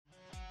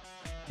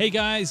Hey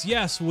guys,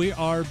 yes, we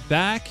are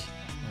back,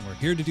 and we're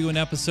here to do an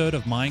episode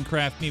of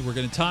Minecraft Me. We're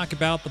going to talk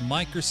about the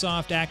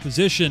Microsoft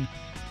acquisition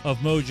of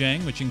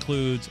Mojang, which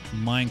includes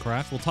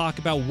Minecraft. We'll talk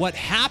about what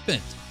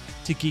happened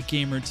to Geek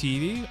Gamer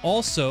TV.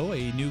 Also,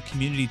 a new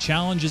community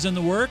challenge is in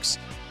the works.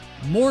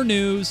 More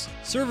news,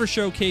 server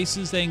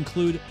showcases. They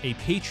include a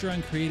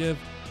Patreon creative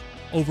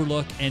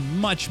overlook and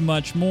much,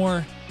 much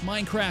more.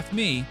 Minecraft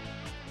Me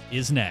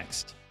is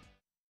next.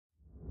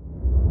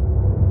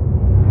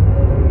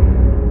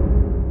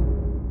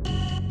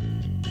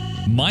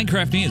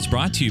 Minecraft Me is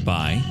brought to you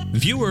by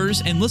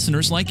viewers and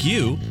listeners like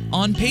you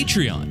on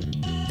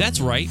Patreon. That's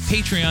right,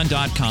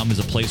 patreon.com is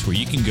a place where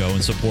you can go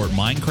and support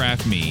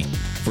Minecraft Me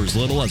for as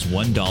little as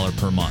 $1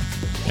 per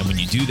month. And when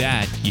you do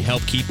that, you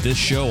help keep this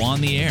show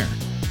on the air.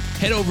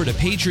 Head over to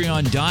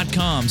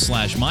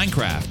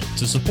patreon.com/Minecraft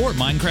to support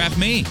Minecraft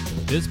Me.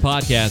 This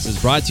podcast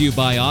is brought to you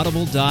by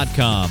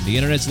Audible.com, the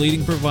internet's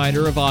leading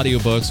provider of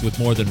audiobooks with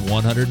more than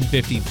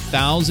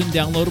 150,000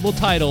 downloadable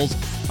titles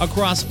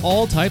across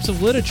all types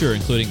of literature,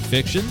 including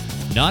fiction,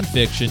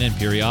 nonfiction, and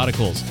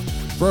periodicals.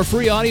 For a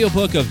free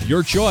audiobook of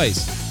your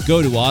choice,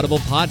 go to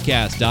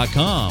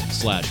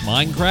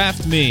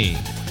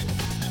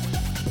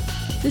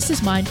audiblepodcast.com/MinecraftMe. This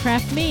is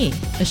Minecraft Me,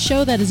 a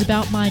show that is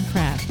about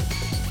Minecraft,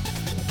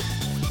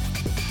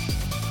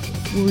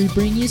 where we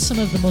bring you some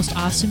of the most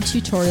awesome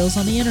tutorials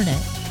on the internet,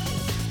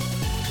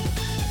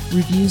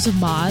 reviews of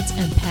mods,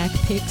 and pack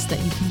picks that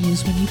you can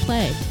use when you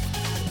play.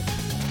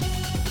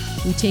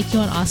 We take you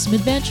on awesome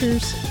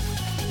adventures,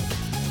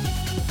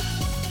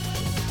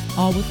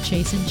 all with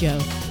Chase and Joe.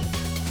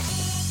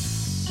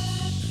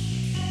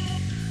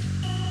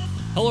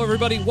 Hello,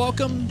 everybody.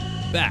 Welcome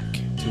back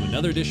to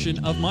another edition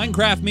of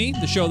Minecraft Me,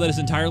 the show that is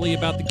entirely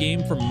about the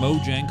game from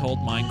Mojang called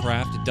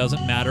Minecraft. It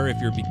doesn't matter if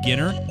you're a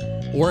beginner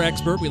or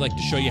expert. We like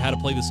to show you how to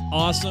play this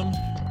awesome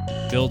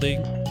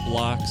building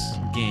blocks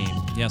game.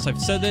 Yes,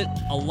 I've said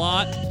that a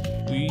lot.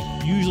 We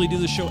usually do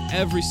this show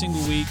every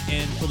single week,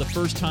 and for the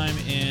first time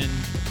in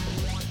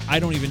I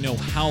don't even know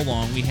how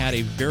long, we had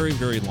a very,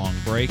 very long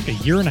break. A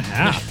year and a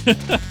half.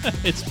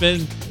 It's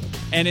been,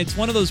 and it's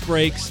one of those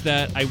breaks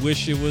that I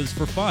wish it was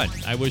for fun.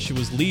 I wish it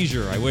was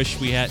leisure. I wish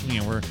we had,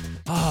 we're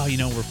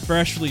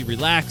freshly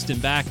relaxed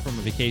and back from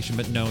a vacation,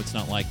 but no, it's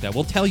not like that.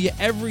 We'll tell you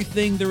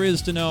everything there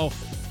is to know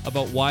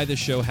about why the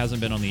show hasn't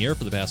been on the air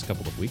for the past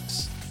couple of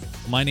weeks.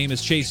 My name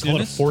is Chase Call it a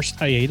Nunes. forced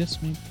hiatus,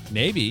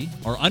 Maybe,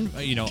 or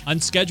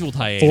unscheduled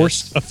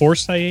hiatus. A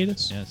forced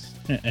hiatus? Yes.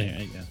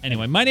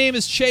 Anyway, my name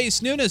is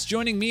Chase Nunes.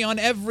 Joining me on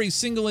every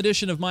single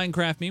edition of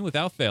Minecraft Me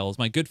without fail is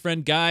my good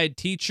friend, guide,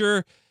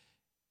 teacher,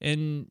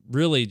 and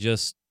really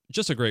just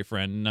a great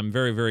friend. And I'm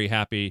very, very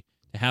happy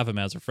to have him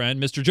as a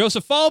friend, Mr.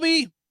 Joseph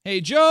Falby.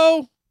 Hey,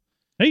 Joe.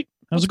 Hey,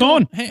 how's it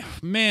going? Hey,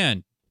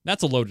 man,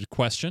 that's a loaded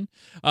question.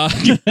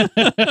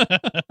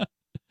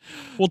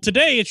 Well,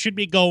 today it should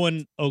be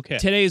going okay.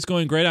 Today is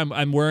going great.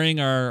 I'm wearing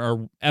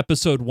our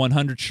episode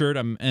 100 shirt.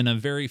 I'm in a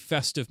very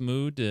festive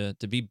mood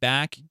to be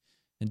back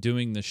and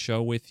doing the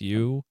show with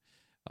you.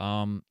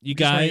 You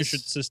guys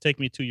should just take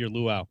me to your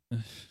luau.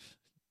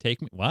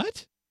 Take me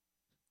what?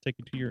 Take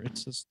me to your. It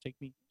says take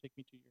me to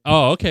your.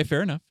 Oh, okay,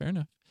 fair enough.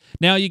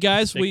 Now, you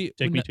guys,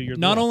 take me to your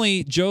not luau.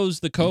 only Joe's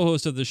the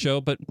co-host of the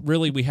show, but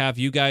really we have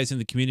you guys in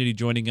the community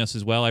joining us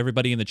as well.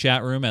 Everybody in the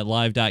chat room at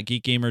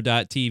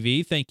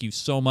live.geekgamer.tv. Thank you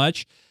so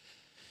much.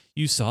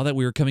 You saw that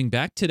we were coming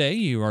back today.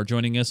 You are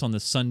joining us on the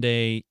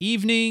Sunday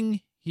evening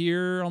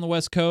here on the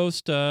West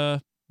Coast.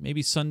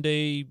 Maybe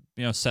Sunday,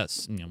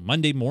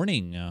 Monday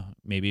morning,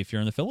 maybe if you're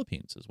in the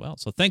Philippines as well.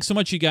 So thanks so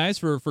much, you guys,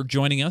 for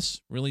joining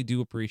us. Really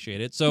do appreciate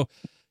it. So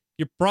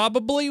you're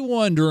probably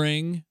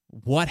wondering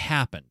what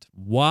happened.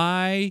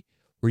 Why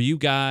were you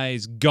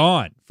guys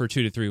gone for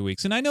 2 to 3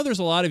 weeks? And I know there's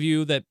a lot of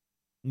you that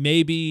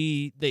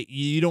maybe that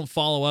you don't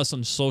follow us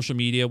on social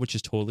media, which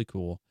is totally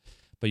cool,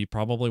 but you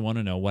probably want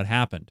to know what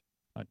happened.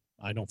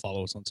 I don't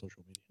follow us on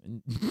social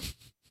media.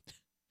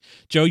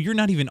 Joe, you're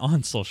not even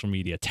on social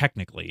media,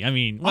 technically. I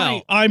mean,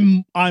 well,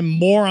 I'm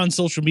more on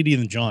social media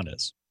than John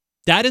is.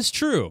 That is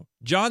true.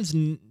 John's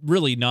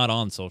really not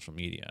on social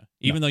media,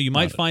 even though you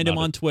might find him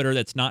on Twitter.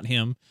 That's not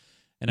him,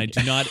 and I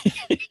do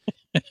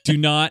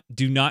not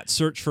do not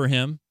search for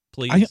him,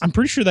 please. I'm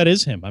pretty sure that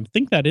is him. I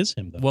think that is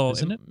him, though. Well,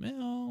 isn't it?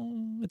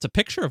 Well, it's a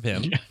picture of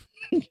him.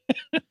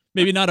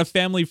 Maybe not a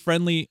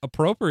family-friendly,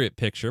 appropriate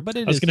picture, but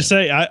it is. I was going to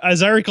say,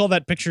 as I recall,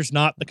 that picture's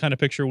not the kind of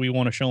picture we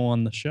want to show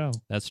on the show.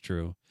 That's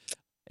true.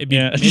 Maybe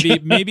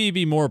it'd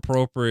be more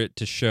appropriate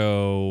to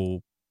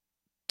show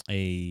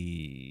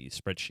a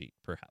spreadsheet,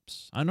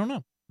 perhaps. I don't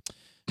know.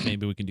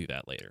 Maybe we can do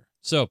that later.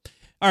 So,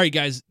 all right,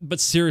 guys. But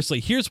seriously,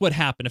 here's what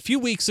happened. A few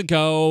weeks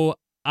ago,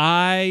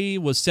 I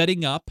was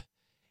setting up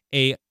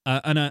an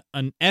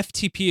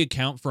FTP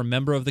account for a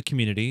member of the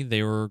community.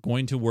 They were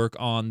going to work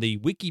on the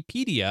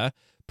Wikipedia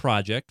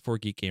project for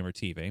Geek Gamer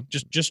TV.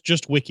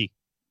 Just wiki.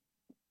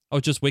 Oh,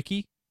 just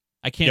wiki?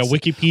 I can't. Yeah,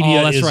 Wikipedia.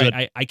 Oh, that's is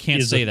right. I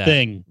can't say that.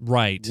 Thing.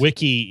 Right.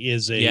 Wiki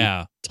is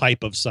a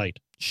type of site.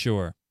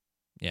 Sure.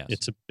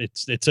 Yes.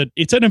 It's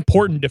an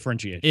important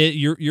differentiation.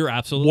 You're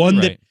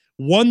absolutely right.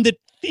 One that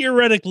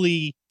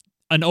theoretically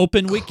An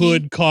open wiki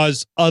could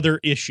cause other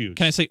issues.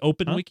 Can I say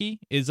open Huh? wiki?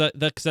 Is that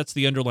because that's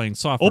the underlying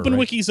software? Open right?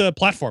 Wiki's a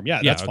platform.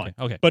 Yeah, that's okay, fine.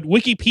 Okay. But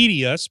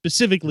Wikipedia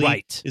specifically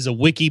Right. is a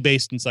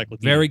wiki-based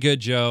encyclopedia. Very good,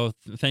 Joe.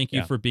 Thank you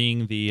Yeah. for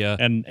being the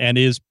and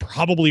is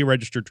probably a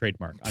registered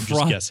trademark. I'm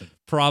just guessing.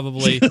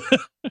 probably.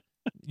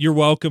 You're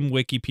welcome,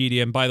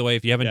 Wikipedia. And by the way,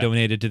 if you haven't Yeah.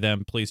 donated to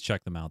them, please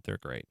check them out. They're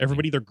great.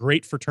 Everybody, they're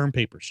great for term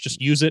papers. Just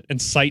use it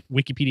and cite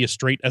Wikipedia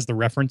straight as the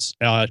reference.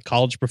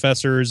 College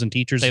professors and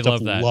teachers They and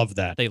stuff love that. love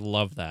that. They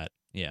love that.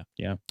 Yeah.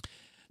 Yeah.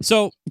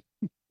 So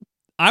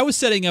I was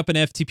setting up an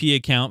FTP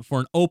account for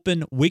an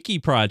open wiki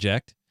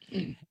project.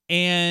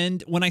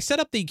 And when I set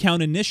up the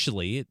account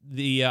initially,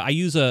 I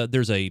use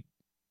there's a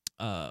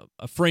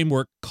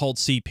framework called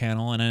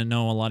cPanel, and I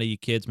know a lot of you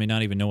kids may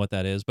not even know what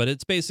that is, but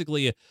it's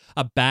basically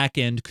a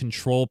back-end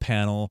control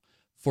panel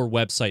for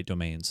website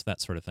domains, that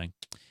sort of thing.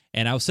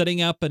 And I was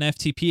setting up an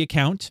FTP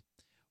account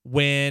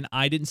when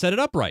I didn't set it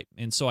up right.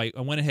 And so I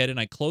went ahead and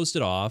I closed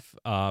it off,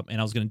 and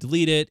I was going to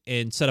delete it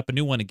and set up a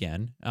new one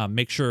again,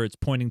 make sure it's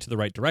pointing to the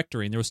right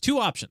directory. And there was two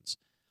options.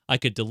 I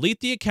could delete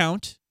the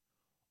account,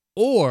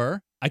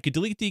 or I could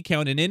delete the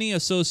account and any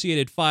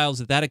associated files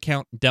that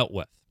account dealt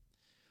with.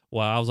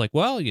 Well, I was like,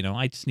 well,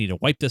 I just need to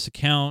wipe this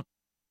account.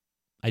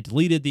 I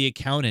deleted the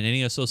account and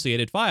any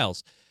associated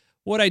files.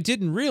 What I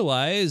didn't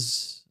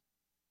realize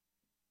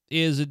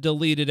is it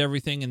deleted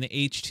everything in the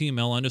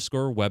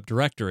HTML_web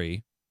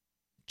directory,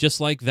 just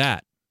like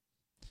that.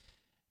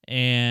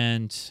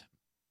 And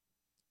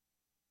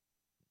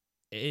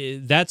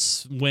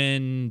that's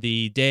when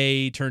the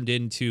day turned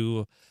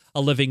into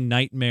a living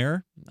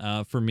nightmare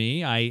for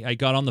me. I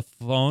got on the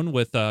phone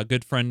with a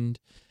good friend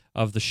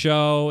of the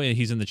show, and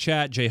he's in the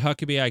chat, Jay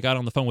Huckabee. I got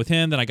on the phone with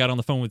him, then I got on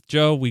the phone with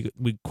Joe.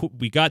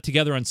 We got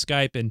together on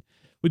Skype, and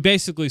we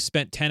basically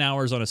spent 10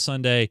 hours on a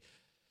Sunday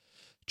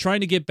trying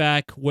to get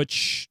back,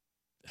 which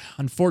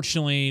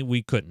unfortunately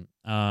we couldn't.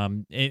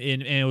 And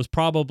it was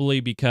probably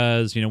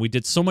because we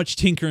did so much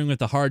tinkering with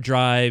the hard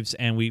drives,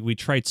 and we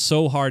tried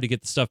so hard to get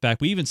the stuff back.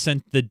 We even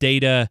sent the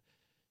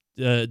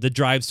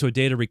drives to a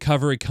data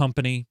recovery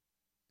company,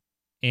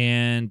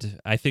 and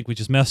I think we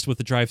just messed with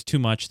the drives too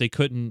much. They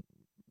couldn't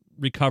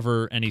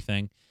recover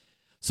anything.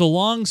 So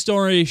long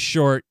story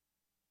short,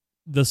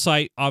 the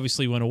site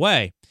obviously went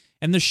away,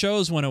 and the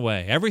shows went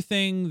away.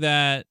 Everything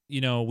that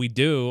we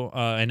do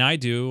and I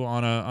do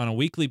on a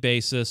weekly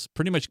basis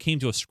pretty much came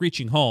to a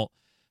screeching halt,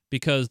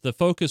 because the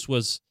focus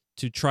was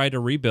to try to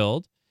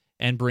rebuild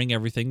and bring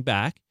everything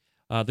back.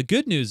 The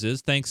good news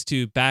is, thanks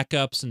to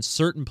backups in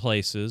certain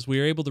places, we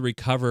were able to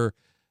recover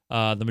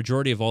the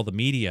majority of all the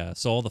media,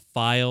 so all the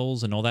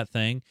files and all that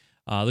thing.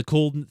 The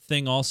cool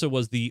thing also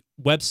was the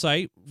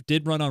website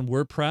did run on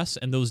WordPress,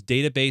 and those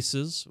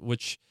databases,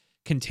 which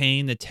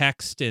contain the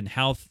text and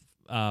how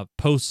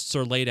posts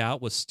are laid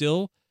out, was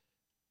still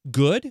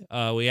good.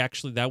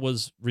 That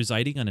was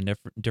residing on a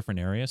different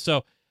area.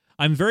 So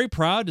I'm very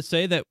proud to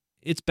say that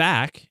it's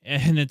back,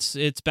 and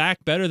it's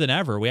back better than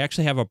ever. We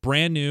actually have a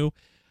brand new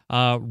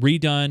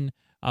redone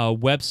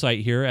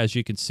website here, as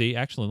you can see.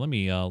 Actually, let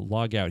me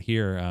log out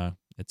here.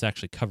 It's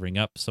actually covering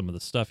up some of the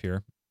stuff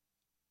here.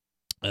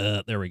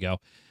 There we go.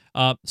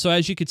 So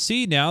as you can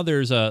see now,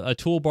 there's a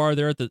toolbar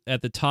there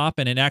at the top,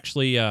 and it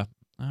actually I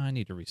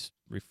need to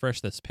refresh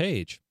this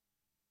page.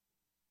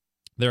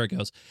 There it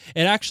goes.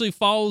 It actually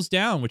follows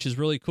down, which is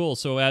really cool.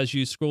 So as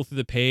you scroll through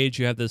the page,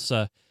 you have this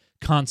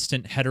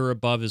constant header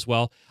above as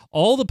well.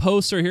 All the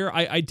posts are here.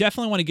 I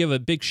definitely want to give a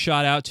big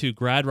shout out to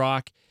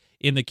GradRock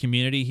in the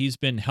community. He's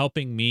been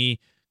helping me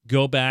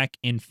go back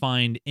and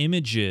find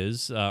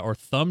images or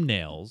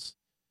thumbnails.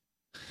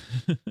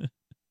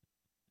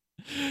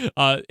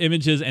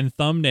 Images and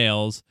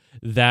thumbnails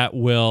that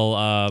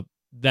will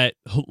that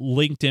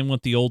linked in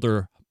with the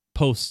older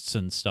posts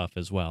and stuff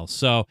as well.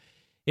 So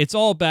it's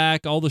all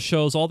back. All the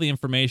shows, all the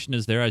information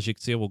is there. As you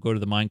can see, we'll go to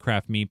the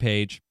Minecraft Me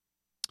page,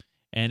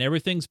 and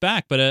everything's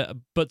back.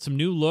 But some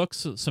new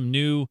looks, some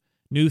new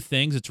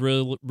things. It's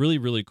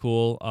really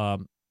cool. A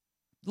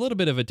little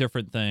bit of a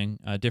different thing,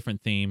 a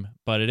different theme,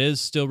 but it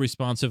is still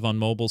responsive on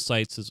mobile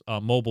sites,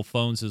 mobile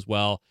phones as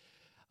well.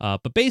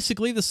 But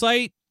basically, the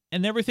site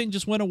and everything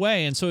just went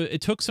away, and so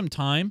it took some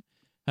time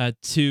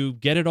to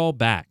get it all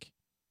back.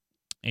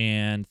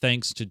 And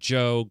thanks to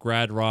Joe,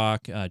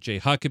 GradRock, Jay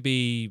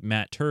Huckabee,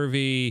 Matt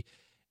Turvey,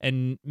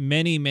 and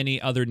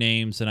many other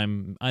names that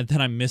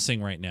I'm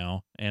missing right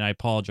now, and I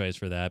apologize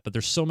for that. But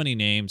there's so many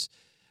names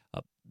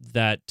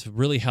that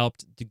really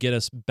helped to get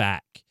us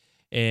back.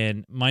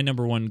 And my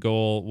number one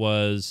goal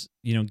was,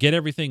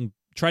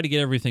 try to get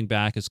everything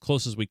back as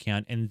close as we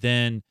can, and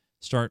then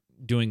start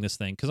doing this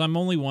thing. Because I'm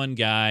only one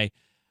guy.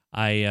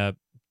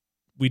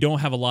 We don't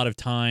have a lot of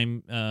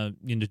time,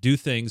 to do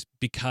things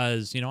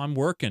because, I'm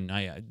working.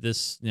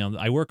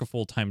 I work a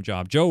full-time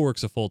job. Joe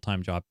works a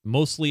full-time job.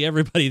 Mostly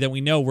everybody that we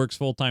know works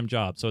full-time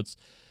jobs.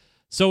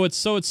 So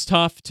it's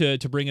tough to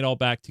bring it all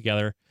back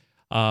together.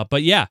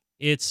 But yeah,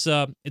 it's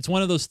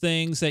one of those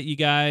things that you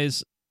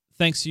guys,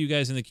 thanks to you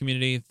guys in the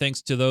community,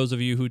 thanks to those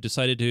of you who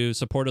decided to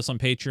support us on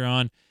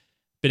Patreon,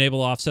 been able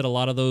to offset a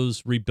lot of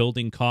those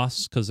rebuilding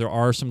costs, because there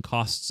are some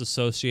costs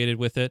associated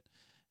with it.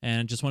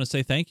 and just want to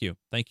say thank you.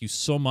 Thank you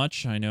so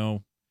much. I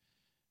know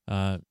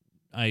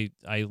I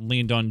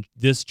leaned on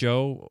this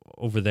Joe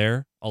over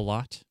there a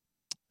lot,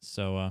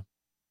 so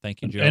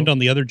thank you, Joe, and on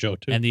the other Joe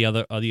too, and the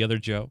other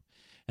Joe,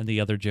 and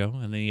the other Joe,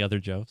 and the other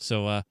Joe.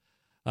 So,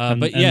 but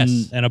and,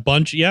 yes, and a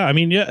bunch, yeah. I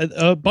mean, yeah,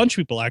 a bunch of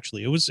people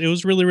actually. It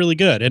was really really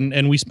good,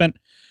 and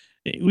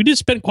we did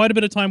spend quite a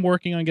bit of time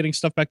working on getting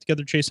stuff back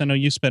together. Chase, I know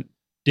you spent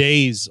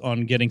days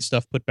on getting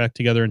stuff put back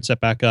together and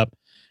set back up,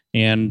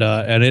 and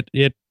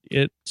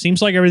it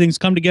seems like everything's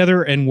come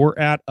together, and we're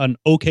at an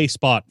okay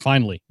spot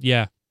finally.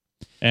 yeah.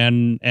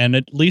 And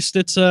at least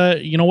it's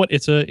you know what,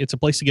 it's a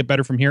place to get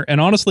better from here. And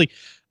honestly,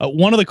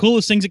 one of the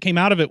coolest things that came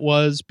out of it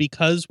was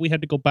because you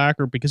had to go back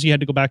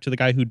to the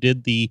guy who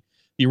did the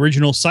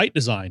original site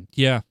design.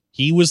 Yeah.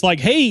 He was like,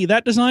 hey,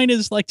 that design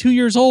is like 2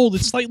 years old,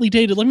 it's slightly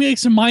dated, let me make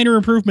some minor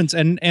improvements,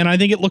 and I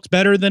think it looks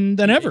better than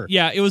ever.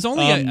 Yeah, it was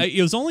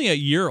only a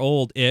year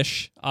old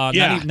ish.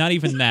 Not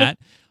even that.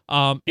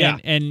 Yeah.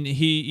 And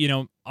he, you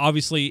know,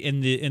 obviously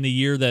in the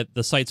year that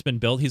the site's been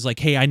built, he's like,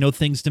 hey, I know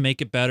things to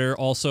make it better.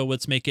 Also,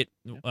 let's make it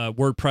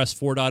WordPress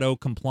 4.0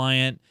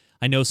 compliant.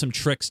 I know some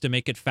tricks to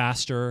make it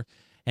faster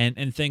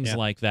and things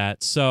like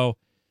that. So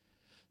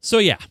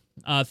yeah,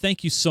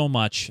 thank you so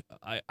much.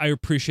 I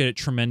appreciate it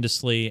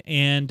tremendously.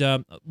 And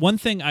one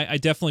thing I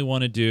definitely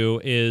want to do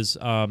is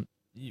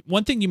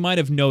one thing you might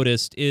have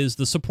noticed is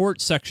the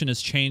support section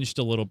has changed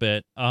a little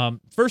bit.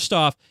 First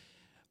off,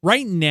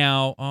 right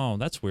now, oh,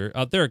 that's weird.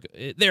 There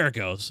it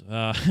goes.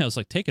 It was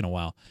like taking a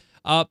while.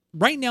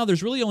 Right now,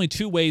 there's really only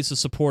two ways to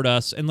support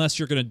us, unless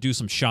you're going to do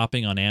some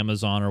shopping on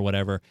Amazon or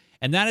whatever,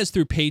 and that is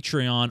through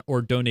Patreon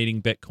or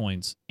donating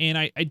Bitcoins. And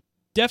I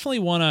definitely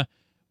want to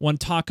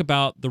talk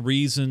about the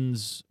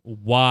reasons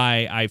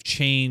why I've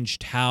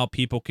changed how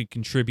people could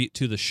contribute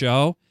to the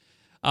show.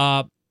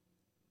 A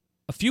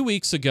few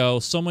weeks ago,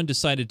 someone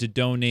decided to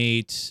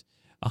donate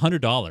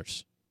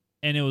 $100.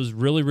 And it was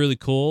really, really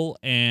cool,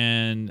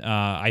 and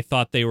I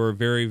thought they were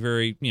very,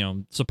 very,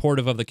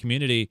 supportive of the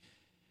community.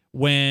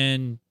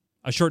 When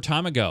a short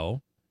time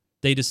ago,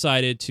 they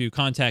decided to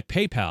contact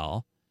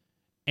PayPal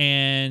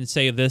and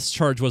say this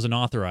charge wasn't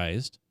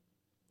authorized,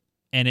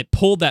 and it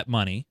pulled that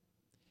money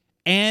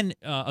and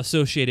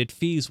associated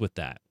fees with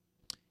that.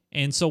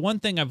 And so one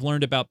thing I've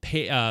learned about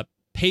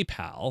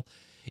PayPal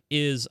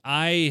is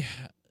I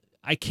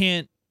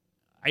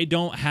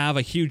don't have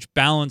a huge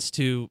balance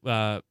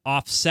to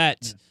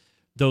offset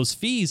those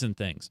fees and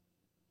things.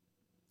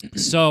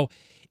 So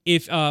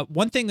if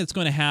one thing that's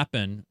going to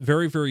happen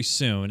very, very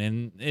soon,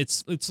 and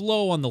it's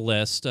low on the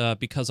list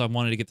because I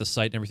wanted to get the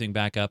site and everything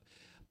back up,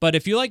 but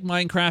if you like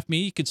Minecraft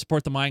Me, you can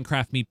support the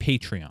Minecraft Me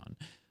Patreon.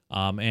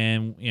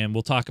 And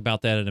we'll talk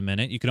about that in a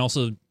minute. You can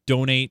also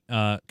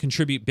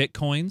contribute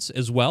Bitcoins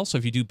as well. So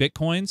if you do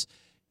Bitcoins,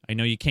 I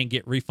know you can't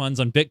get refunds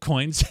on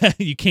Bitcoins.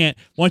 You can't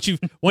once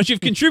you've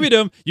contributed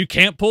them, you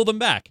can't pull them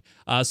back.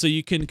 So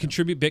you can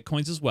contribute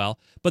Bitcoins as well.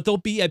 But there'll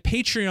be a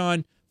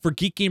Patreon for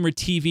Geek Gamer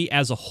TV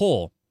as a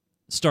whole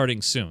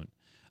starting soon.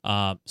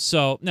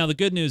 So now the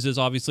good news is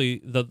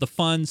obviously the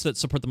funds that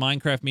support the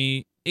Minecraft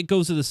Me, it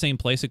goes to the same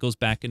place. It goes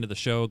back into the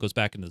show. It goes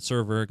back into the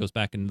server. It goes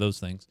back into those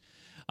things.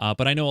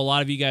 But I know a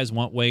lot of you guys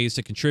want ways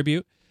to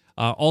contribute.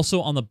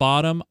 Also on the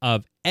bottom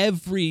of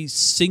every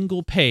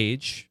single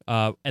page,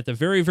 at the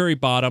very, very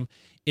bottom,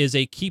 is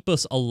a Keep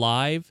Us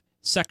Alive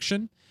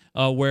section,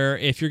 where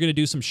if you're going to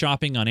do some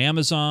shopping on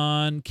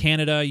Amazon,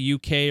 Canada,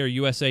 UK, or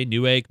USA,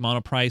 Newegg,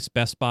 Monoprice,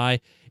 Best Buy,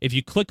 if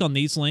you click on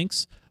these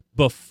links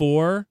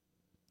before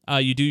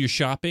you do your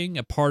shopping,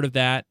 a part of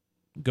that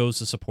goes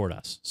to support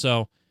us.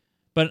 So,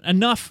 but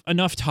enough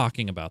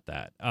talking about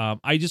that.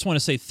 I just want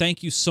to say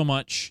thank you so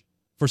much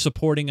for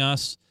supporting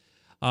us.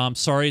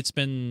 Sorry it's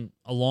been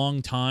a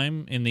long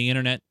time in the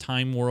internet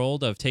time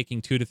world of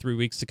taking 2 to 3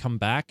 weeks to come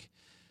back.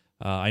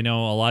 I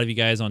know a lot of you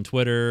guys on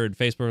Twitter and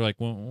Facebook are like,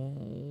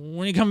 when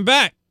are you coming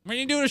back? When are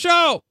you doing a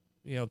show?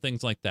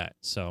 Things like that.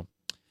 So,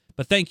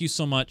 but thank you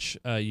so much,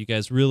 you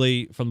guys.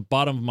 Really, from the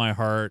bottom of my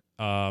heart,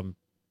 I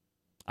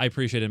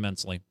appreciate it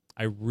immensely.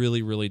 I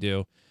really, really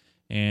do.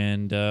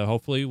 And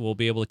hopefully we'll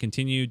be able to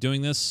continue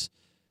doing this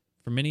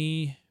for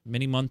many,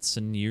 many months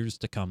and years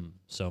to come.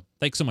 So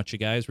thanks so much, you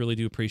guys. Really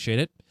do appreciate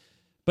it.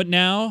 But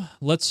now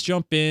let's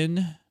jump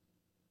in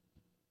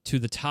to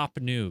the top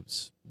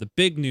news, the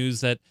big news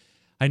that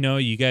I know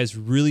you guys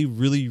really,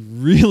 really,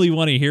 really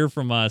want to hear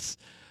from us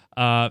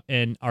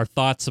and our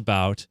thoughts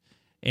about.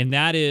 And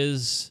that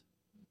is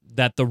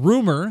that the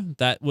rumor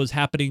that was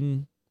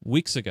happening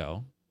weeks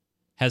ago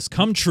has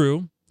come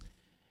true,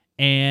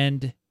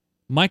 and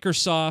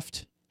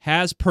Microsoft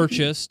has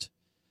purchased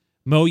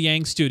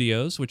Mojang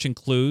Studios, which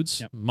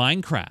includes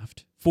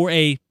Minecraft, for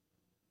a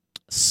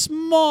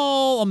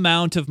small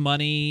amount of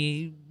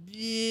money.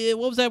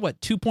 What was that? What,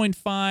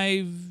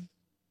 $2.5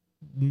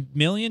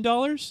 million?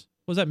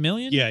 Was that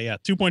million? Yeah,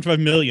 2.5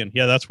 million.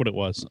 Yeah, that's what it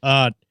was.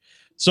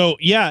 So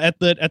yeah, at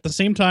the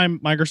same time,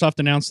 Microsoft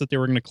announced that they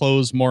were going to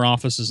close more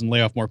offices and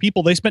lay off more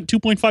people. They spent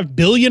 $2.5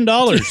 billion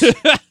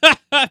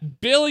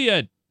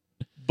billion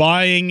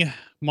buying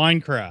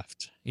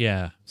Minecraft.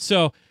 Yeah.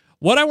 So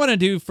What I want to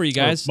do for you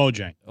guys,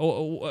 Mojang.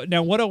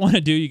 now what I want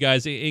to do, you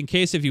guys, in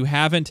case if you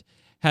haven't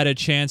had a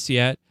chance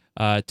yet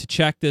to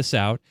check this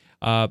out,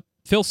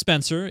 Phil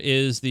Spencer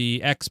is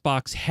the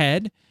Xbox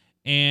head,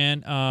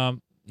 and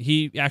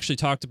he actually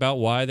talked about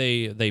why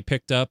they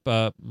picked up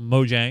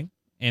Mojang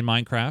and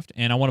Minecraft,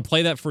 and I want to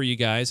play that for you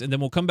guys, and then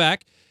we'll come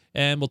back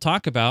and we'll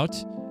talk about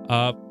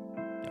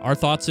our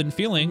thoughts and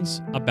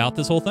feelings about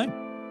this whole thing.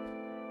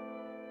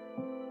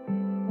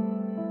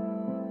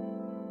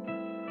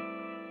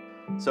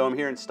 So I'm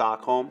here in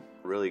Stockholm,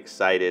 really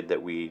excited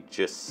that we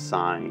just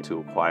signed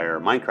to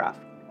acquire Minecraft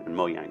and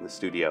Mojang, the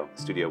studio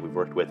we've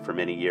worked with for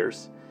many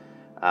years.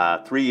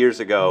 3 years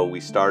ago, we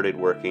started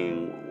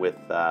working with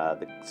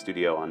the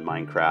studio on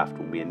Minecraft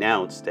when we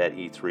announced at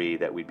E3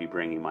 that we'd be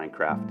bringing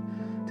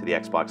Minecraft to the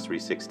Xbox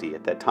 360.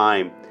 At that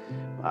time,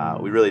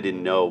 we really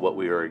didn't know what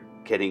we were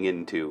getting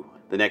into.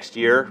 The next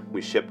year,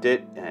 we shipped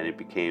it, and it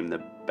became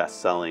the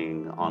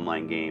best-selling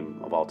online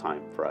game of all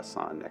time for us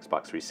on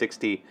Xbox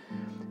 360.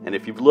 And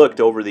if you've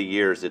looked over the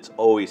years, it's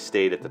always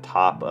stayed at the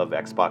top of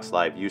Xbox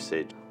Live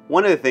usage.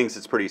 One of the things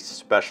that's pretty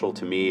special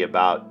to me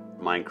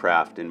about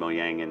Minecraft and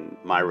Mojang and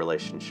my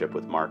relationship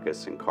with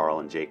Marcus and Carl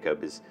and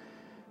Jacob is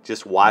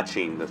just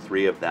watching the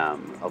three of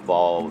them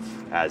evolve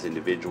as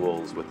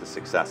individuals with the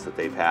success that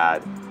they've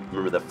had. I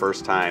remember the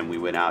first time we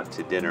went out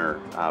to dinner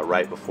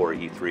right before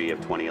E3 of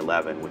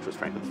 2011, which was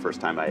frankly the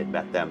first time I had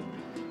met them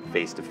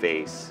face to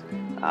face.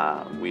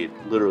 We had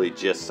literally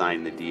just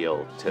signed the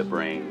deal to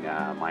bring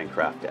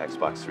Minecraft to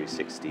Xbox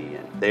 360,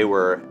 and they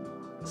were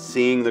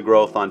seeing the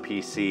growth on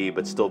PC,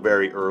 but still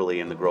very early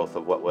in the growth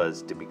of what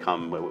was to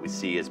become what we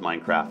see as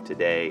Minecraft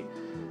today.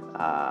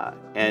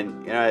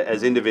 And you know,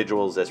 as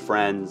individuals, as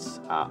friends,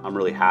 I'm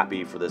really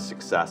happy for the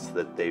success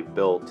that they've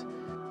built.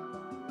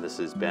 This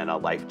has been a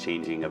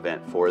life-changing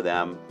event for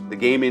them. The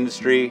game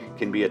industry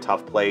can be a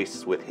tough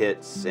place with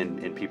hits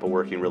and people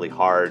working really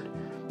hard.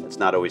 It's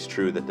not always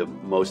true that the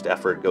most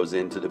effort goes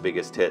into the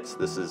biggest hits.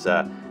 This is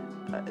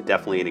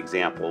definitely an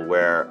example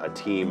where a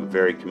team,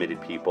 very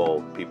committed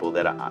people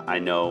that I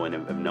know and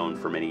have known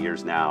for many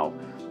years now,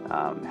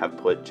 have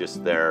put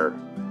just their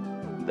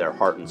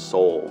heart and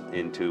soul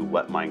into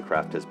what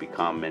Minecraft has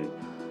become, and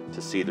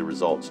to see the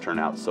results turn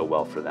out so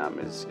well for them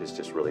is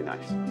just really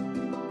nice.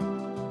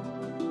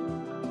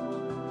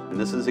 And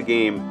this is a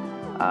game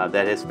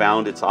that has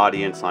found its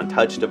audience on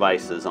touch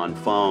devices, on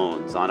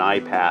phones, on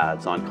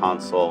iPads, on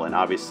console, and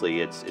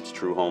obviously its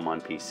true home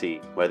on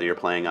PC. Whether you're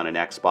playing on an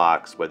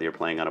Xbox, whether you're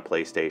playing on a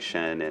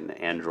PlayStation, an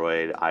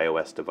Android,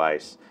 iOS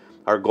device,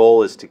 our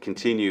goal is to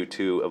continue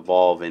to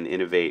evolve and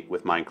innovate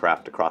with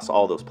Minecraft across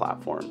all those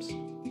platforms.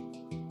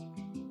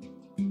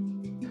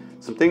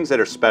 Some things that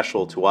are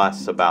special to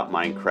us about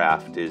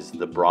Minecraft is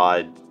the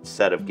broad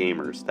set of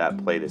gamers that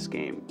play this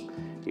game.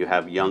 You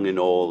have young and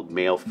old,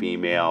 male,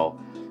 female.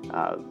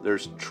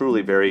 There's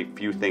truly very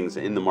few things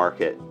in the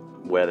market,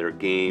 whether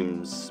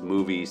games,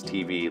 movies,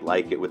 TV,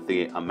 like it, with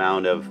the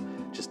amount of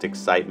just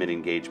excitement,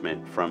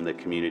 engagement from the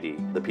community.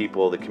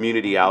 The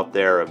community out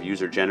there of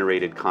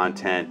user-generated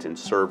content and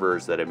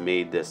servers that have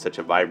made this such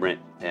a vibrant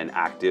and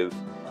active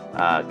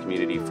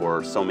community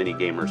for so many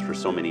gamers for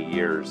so many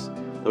years.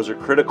 Those are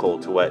critical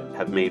to what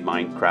have made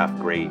Minecraft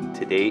great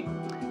to date,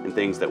 and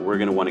things that we're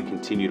going to want to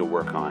continue to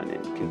work on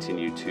and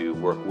continue to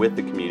work with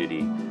the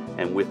community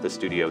and with the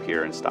studio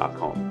here in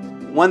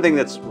Stockholm. One thing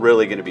that's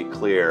really going to be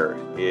clear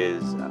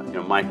is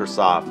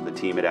Microsoft, the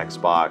team at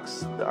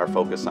Xbox, our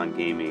focus on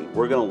gaming,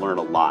 we're going to learn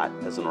a lot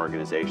as an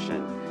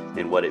organization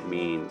in what it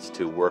means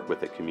to work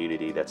with a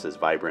community that's as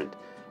vibrant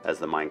as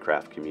the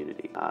Minecraft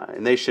community.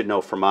 And they should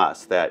know from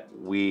us that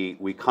we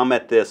come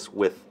at this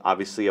with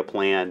obviously a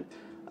plan,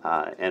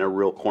 and a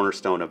real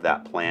cornerstone of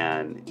that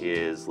plan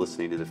is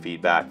listening to the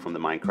feedback from the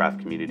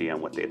Minecraft community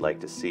on what they'd like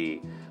to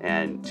see.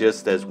 And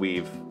just as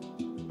we've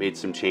made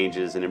some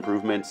changes and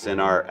improvements in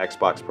our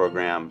Xbox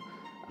program,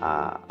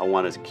 I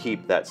want to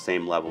keep that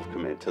same level of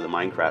commitment to the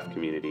Minecraft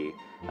community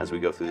as we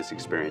go through this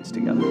experience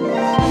together.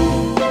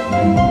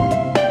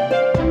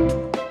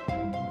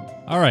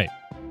 All right,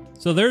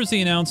 so there's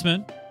the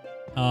announcement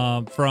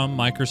from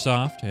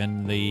Microsoft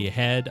and the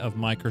head of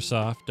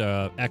Microsoft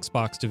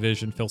Xbox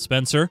division, Phil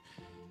Spencer,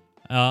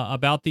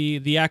 about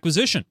the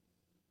acquisition.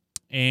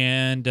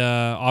 And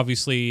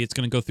obviously, it's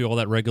going to go through all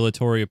that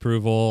regulatory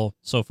approval.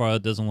 So far,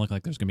 it doesn't look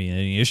like there's going to be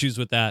any issues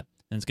with that,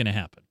 and it's going to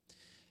happen.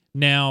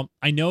 Now,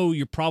 I know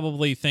you're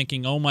probably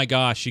thinking, oh my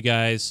gosh, you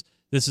guys,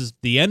 this is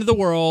the end of the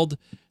world.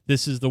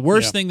 This is the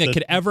worst thing that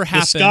could ever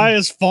happen. The sky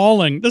is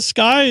falling. The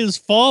sky is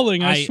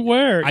falling, I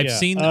swear. I've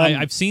seen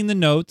the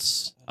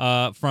notes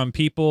from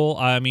people.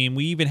 I mean,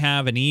 we even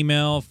have an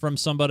email from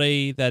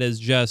somebody that is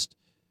just,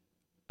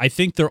 I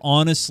think they're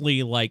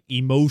honestly like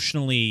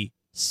emotionally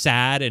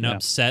sad and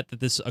upset that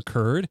this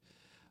occurred.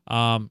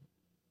 One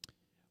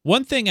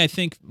thing I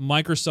think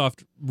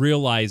Microsoft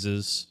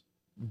realizes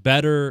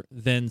better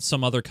than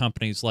some other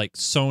companies like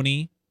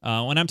Sony,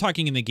 when I'm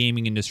talking in the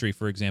gaming industry,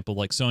 for example,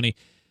 like Sony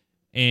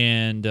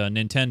and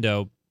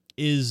Nintendo,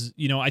 is,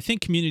 I think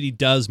community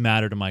does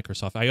matter to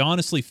Microsoft. I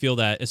honestly feel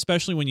that,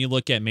 especially when you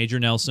look at Major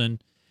Nelson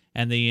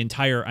and the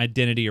entire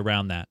identity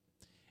around that.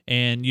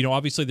 And,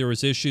 obviously there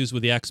was issues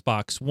with the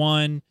Xbox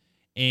One.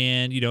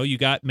 And, you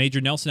got Major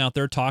Nelson out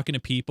there talking to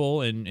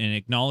people and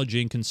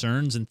acknowledging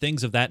concerns and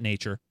things of that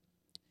nature.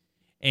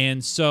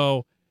 And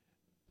so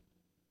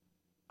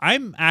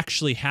I'm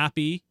actually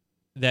happy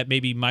that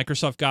maybe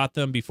Microsoft got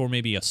them before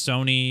maybe a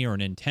Sony or a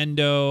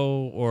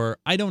Nintendo, or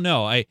I don't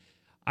know. I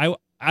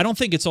don't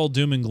think it's all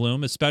doom and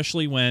gloom,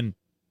 especially when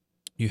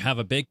you have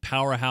a big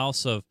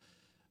powerhouse of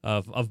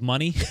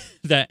money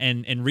that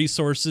and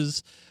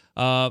resources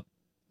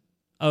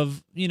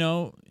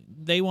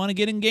they want to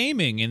get in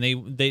gaming, and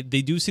they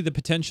do see the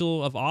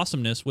potential of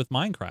awesomeness with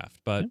Minecraft,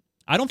 but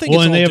I don't think.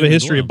 Well, it's and all they have doom a and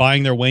history gloom. of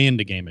buying their way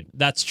into gaming.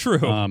 That's true.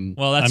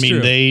 Well, that's I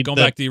mean, true. Going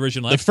back to the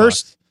original the Xbox.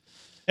 first,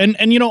 and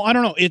I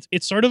don't know.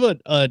 It's sort of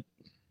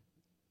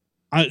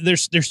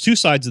there's two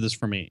sides of this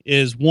for me.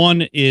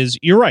 One is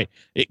you're right.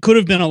 It could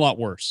have been a lot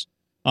worse.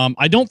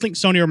 I don't think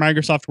Sony or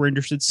Microsoft were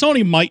interested.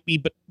 Sony might be,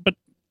 but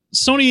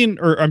Sony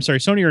or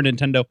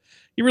Nintendo.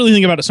 You really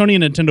think about it, Sony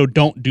and Nintendo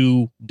don't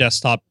do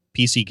desktop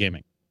PC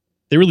gaming.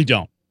 They really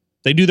don't.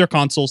 They do their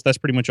consoles. That's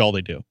pretty much all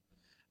they do.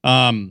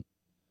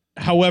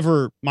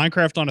 However,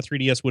 Minecraft on a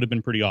 3DS would have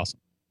been pretty awesome.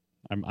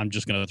 I'm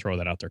just going to throw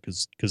that out there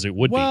because it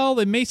would be. Well,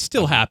 it may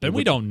still happen.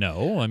 We don't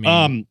know. I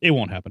mean, it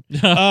won't happen.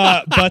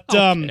 But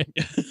all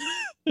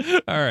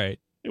right,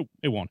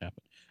 it won't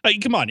happen.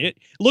 Come on,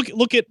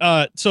 look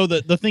at. So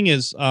the thing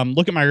is,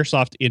 look at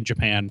Microsoft in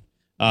Japan.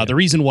 The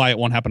reason why it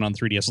won't happen on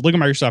 3DS is look at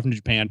Microsoft in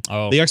Japan.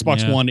 The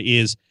Xbox One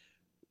is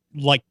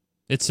like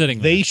it's sitting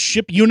there. They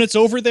ship units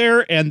over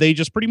there and they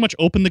just pretty much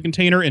open the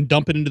container and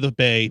dump it into the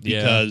bay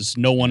because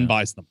no one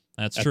buys them.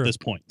 That's at true. this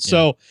point.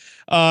 So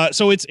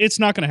it's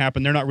not going to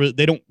happen. They're not really.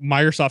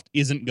 Microsoft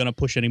isn't going to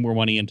push any more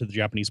money into the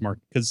Japanese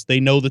market because they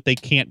know that they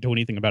can't do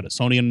anything about it.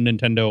 Sony and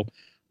Nintendo,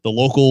 the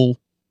local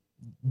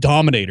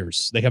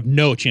dominators, they have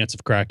no chance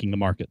of cracking the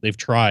market. They've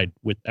tried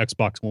with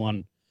Xbox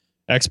One,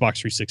 Xbox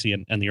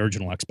 360, and the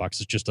original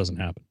Xbox. It just doesn't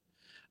happen.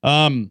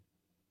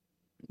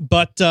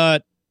 But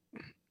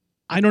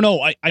I don't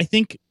know. I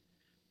think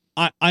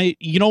I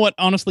you know what?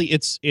 Honestly,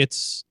 it's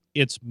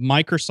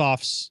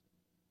Microsoft's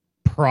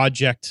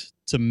project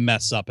to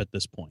mess up at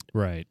this point.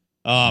 Right.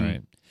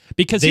 Right.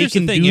 Because they here's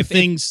can the thing: do if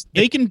things,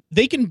 they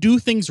can do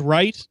things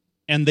right,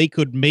 and they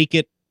could make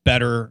it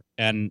better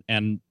and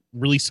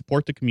really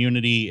support the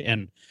community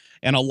and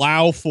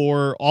allow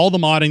for all the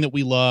modding that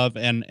we love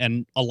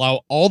and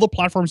allow all the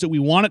platforms that we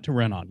want it to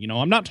run on.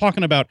 I'm not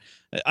talking about.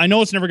 I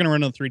know it's never going to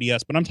run on the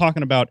 3DS, but I'm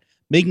talking about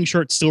making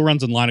sure it still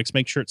runs on Linux,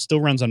 make sure it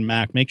still runs on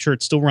Mac, make sure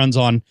it still runs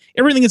on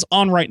everything is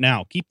on right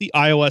now. Keep the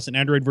iOS and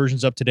Android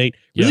versions up to date.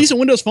 Release a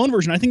Windows Phone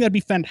version. I think that'd be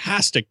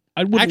fantastic.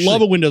 I would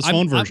love a Windows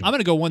Phone version. I'm going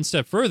to go one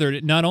step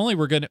further. Not only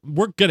we're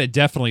gonna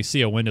definitely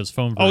see a Windows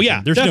Phone version. Oh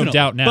yeah, there's definitely. no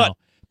doubt now. But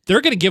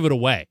they're going to give it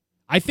away.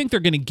 I think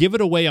they're going to give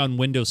it away on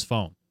Windows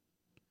Phone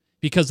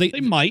because they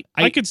might.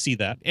 I could see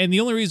that. And the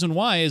only reason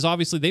why is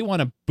obviously they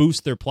want to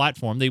boost their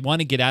platform. They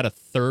want to get out of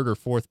third or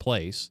fourth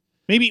place.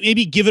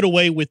 Maybe give it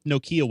away with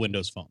Nokia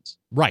Windows phones.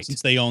 Right.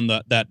 Since they own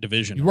that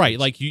division. Right.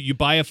 Like you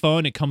buy a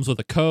phone, it comes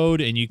with a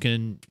code, and you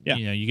can,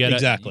 you get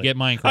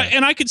Minecraft.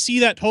 And I could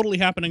see that totally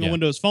happening on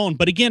Windows Phone.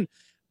 But again,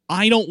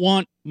 I don't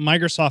want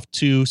Microsoft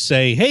to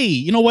say, hey,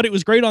 you know what? It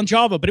was great on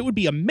Java, but it would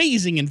be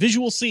amazing in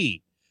Visual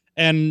C.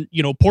 And,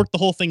 port the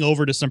whole thing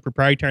over to some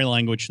proprietary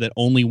language that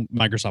only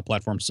Microsoft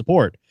platforms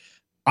support.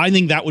 I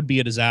think that would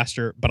be a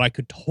disaster, but I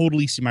could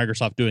totally see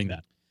Microsoft doing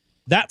that.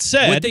 That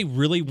said, would they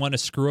really want to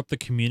screw up the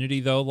community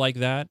though, like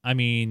that? I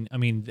mean,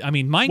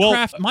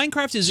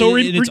 Minecraft is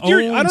in its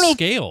own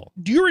scale.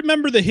 Do you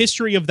remember the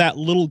history of that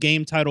little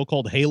game title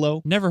called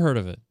Halo? Never heard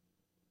of it.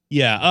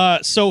 Yeah.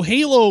 So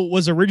Halo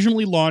was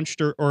originally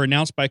launched or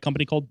announced by a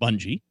company called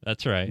Bungie.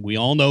 That's right. We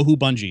all know who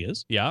Bungie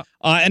is. Yeah.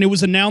 And it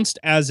was announced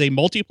as a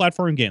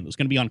multi-platform game. It was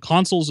going to be on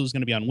consoles. It was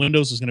going to be on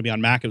Windows. It was going to be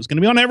on Mac. It was going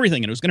to be on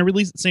everything. And it was going to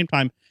release at the same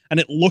time. And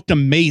it looked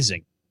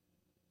amazing.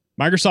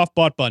 Microsoft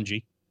bought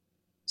Bungie.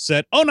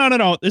 Said, oh,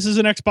 no, this is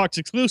an Xbox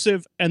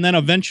exclusive, and then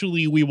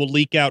eventually we will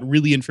leak out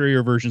really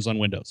inferior versions on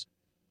Windows.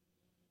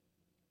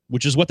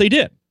 Which is what they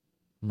did.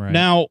 Right.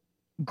 Now,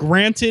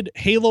 granted,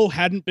 Halo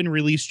hadn't been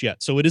released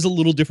yet, so it is a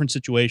little different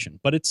situation,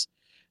 but it's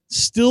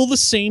still the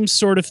same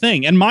sort of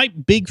thing. And my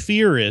big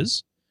fear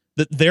is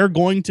that they're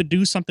going to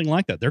do something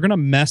like that. They're going to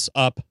mess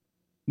up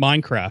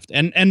Minecraft.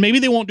 And maybe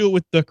they won't do it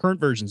with the current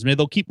versions. Maybe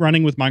they'll keep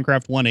running with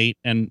Minecraft 1.8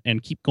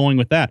 and keep going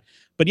with that.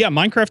 But yeah,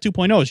 Minecraft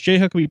 2.0, as Jay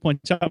Huckabee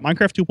points out,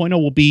 Minecraft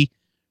 2.0 will be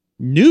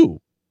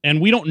new.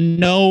 And we don't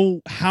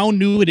know how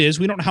new it is.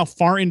 We don't know how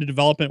far into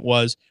development it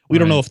was. We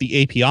don't know if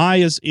the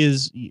API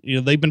is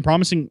they've been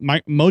promising,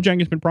 Mojang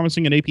has been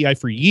promising an API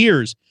for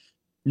years.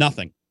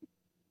 Nothing.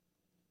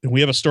 And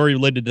we have a story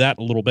related to that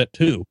a little bit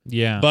too.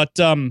 Yeah. But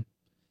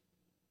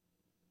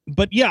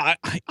yeah,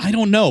 I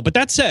don't know. But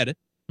that said,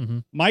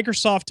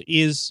 Microsoft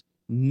is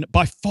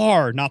by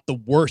far not the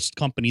worst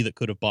company that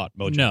could have bought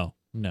Mojang.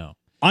 No.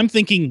 I'm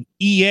thinking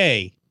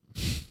EA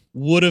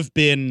would have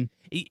been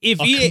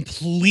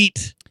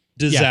complete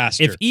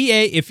disaster.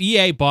 Yeah, if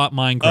EA bought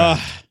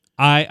Minecraft,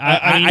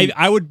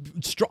 I would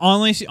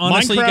honestly,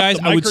 Minecraft, you guys,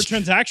 the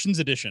microtransactions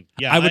edition.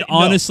 Yeah, I would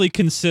honestly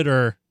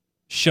consider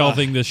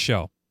shelving this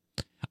show.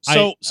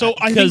 So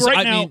I think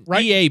right now,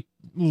 right? EA.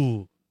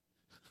 Ooh.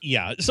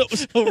 Yeah. So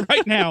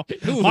right now,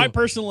 my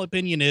personal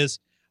opinion is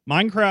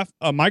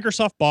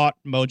Microsoft bought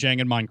Mojang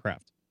and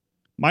Minecraft.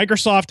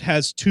 Microsoft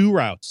has two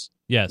routes.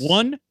 Yes.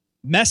 One,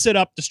 mess it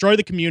up, destroy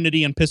the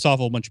community, and piss off a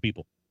whole bunch of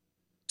people.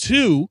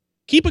 Two,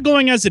 keep it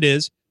going as it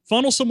is,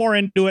 funnel some more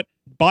into it,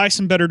 buy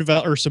some better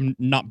or some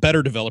not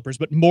better developers,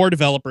 but more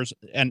developers,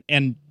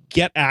 and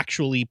get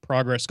actually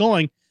progress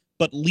going,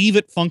 but leave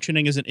it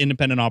functioning as an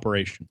independent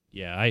operation.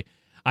 Yeah,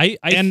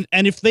 and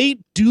if they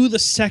do the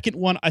second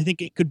one, I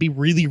think it could be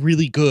really,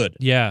 really good.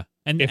 Yeah,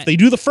 and if they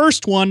do the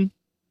first one,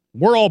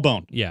 we're all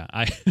boned. Yeah,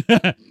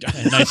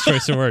 nice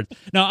choice of words.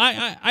 No,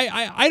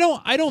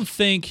 I don't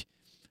think,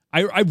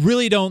 I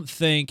really don't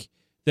think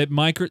that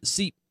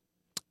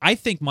I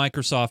think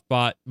Microsoft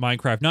bought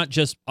Minecraft not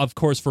just, of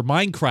course, for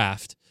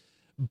Minecraft,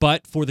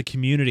 but for the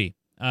community.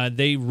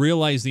 They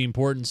realize the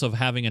importance of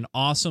having an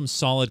awesome,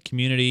 solid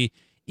community,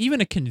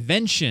 even a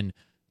convention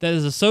that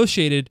is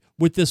associated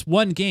with this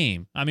one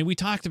game. I mean, we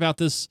talked about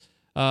this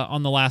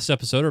on the last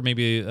episode, or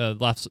maybe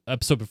last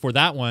episode before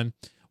that one,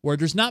 where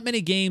there's not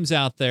many games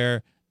out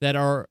there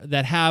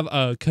that have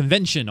a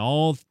convention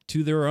all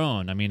to their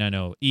own. I mean, I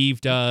know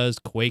Eve does,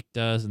 Quake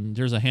does, and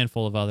there's a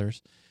handful of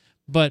others.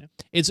 But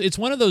it's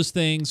one of those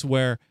things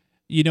where,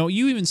 you know,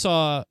 you even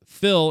saw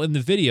Phil in the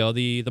video,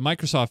 the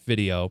Microsoft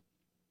video,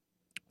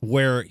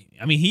 where,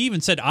 I mean, he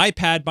even said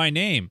iPad by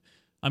name.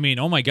 I mean,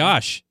 oh my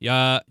gosh,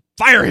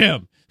 fire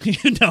him.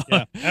 You know,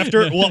 yeah.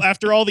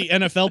 After all the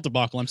NFL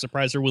debacle, I'm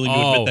surprised they're willing to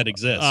admit that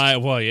exists.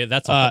 Well, yeah,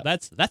 that's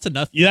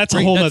enough. Yeah, that's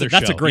a whole other show.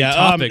 That's a great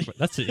topic. But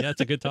that's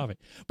a good topic.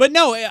 But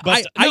no,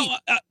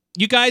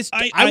 you guys,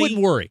 I wouldn't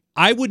worry.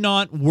 I would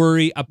not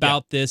worry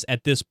about this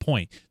at this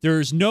point.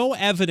 There's no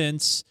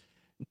evidence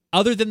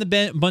other than the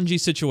Bungie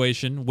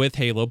situation with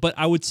Halo. But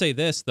I would say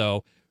this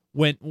though,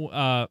 when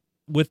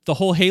with the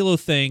whole Halo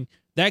thing,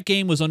 that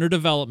game was under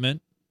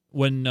development.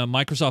 When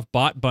Microsoft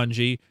bought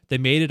Bungie, they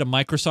made it a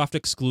Microsoft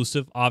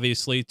exclusive,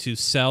 obviously, to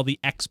sell the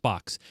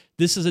Xbox.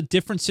 This is a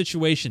different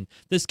situation.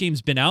 This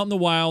game's been out in the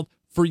wild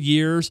for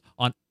years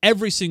on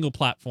every single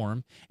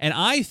platform, and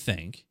I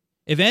think,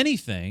 if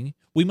anything,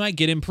 we might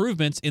get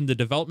improvements in the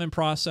development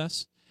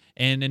process.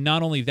 And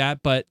not only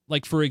that, but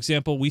like, for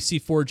example, we see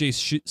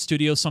 4J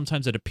Studios,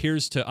 sometimes it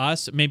appears to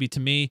us, maybe to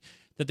me,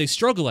 that they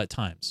struggle at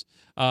times.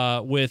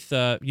 With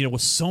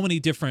so many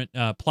different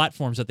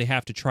platforms that they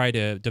have to try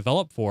to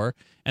develop for,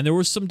 and there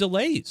were some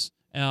delays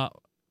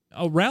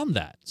around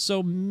that.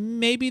 So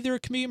maybe there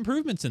can be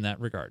improvements in that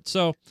regard.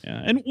 So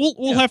yeah, and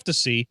we'll have to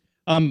see.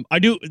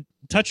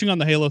 Touching on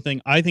the Halo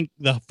thing, I think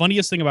the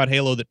funniest thing about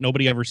Halo that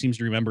nobody ever seems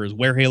to remember is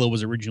where Halo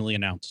was originally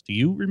announced. Do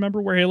you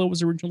remember where Halo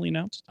was originally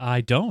announced? I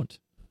don't.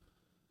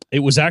 It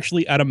was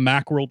actually at a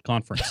Macworld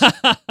conference.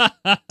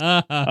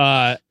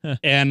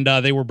 And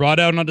they were brought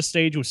out onto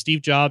stage with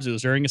Steve Jobs. It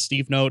was during a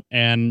Steve Note,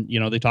 and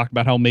they talked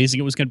about how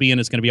amazing it was going to be, and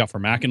it's going to be out for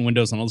Mac and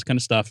Windows and all this kind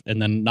of stuff.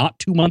 And then not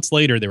 2 months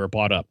later, they were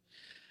bought up.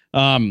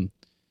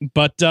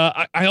 But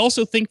I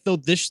also think, though,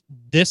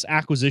 this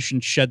acquisition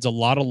sheds a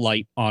lot of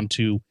light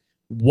onto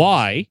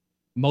why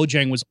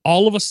Mojang was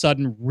all of a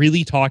sudden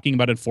really talking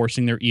about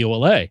enforcing their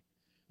EOLA.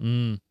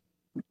 And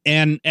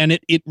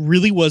it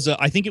really was,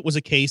 I think it was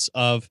a case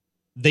of,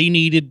 they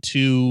needed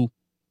to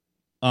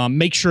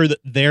make sure that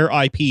their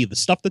IP, the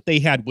stuff that they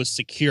had, was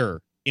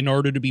secure in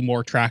order to be more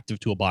attractive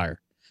to a buyer.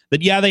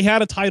 That, yeah, they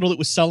had a title that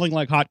was selling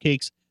like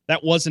hotcakes.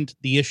 That wasn't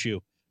the issue.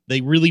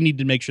 They really needed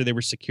to make sure they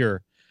were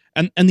secure.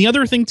 And the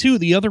other thing, too,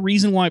 the other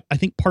reason why, I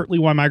think partly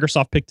why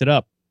Microsoft picked it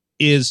up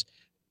is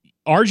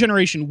our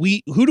generation,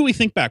 who do we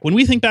think back? When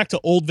we think back to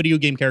old video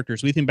game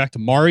characters, we think back to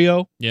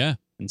Mario. Yeah.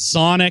 And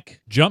Sonic.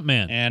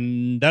 Jumpman.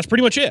 And that's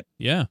pretty much it.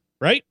 Yeah.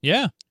 Right?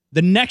 Yeah.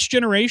 The next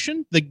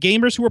generation, the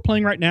gamers who are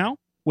playing right now,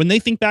 when they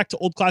think back to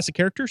old classic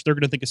characters, they're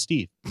going to think of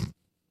Steve.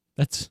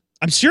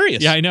 I'm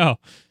serious. Yeah, I know.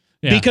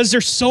 Yeah. Because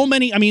there's so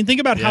many. I mean,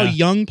 think about how many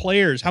young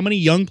players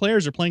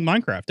are playing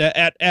Minecraft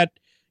at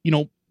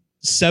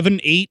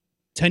 7, 8,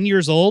 10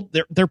 years old.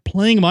 They're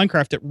playing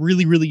Minecraft at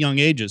really, really young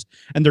ages,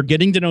 and they're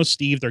getting to know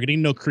Steve. They're getting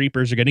to know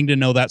creepers. They're getting to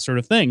know that sort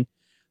of thing.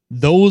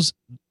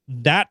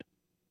 That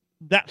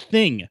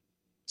thing.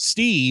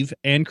 Steve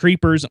and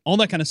creepers, all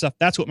that kind of stuff.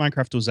 That's what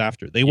Minecraft was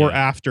after. They were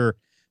after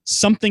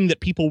something that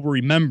people will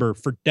remember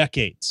for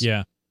decades.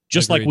 Yeah.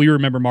 Just like we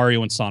remember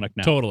Mario and Sonic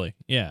now. Totally.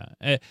 Yeah.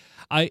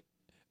 I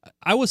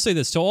will say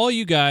this to all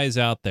you guys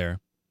out there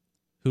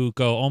who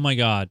go, "Oh my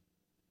God,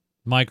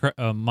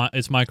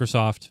 it's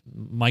Microsoft.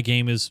 My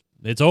game it's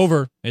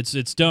over.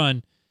 It's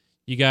done."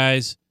 You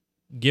guys,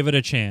 give it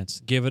a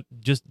chance.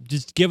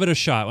 Just give it a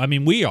shot. I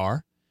mean, we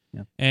are.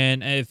 Yeah.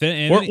 And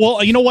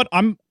well, you know what?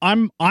 I'm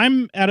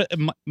at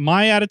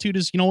my attitude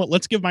is, you know what?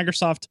 Let's give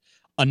Microsoft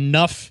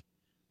enough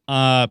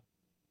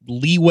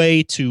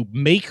leeway to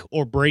make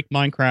or break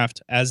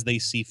Minecraft as they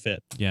see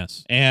fit.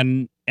 Yes.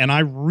 And I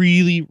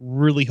really,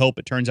 really hope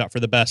it turns out for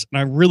the best. And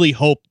I really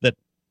hope that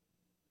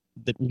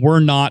we're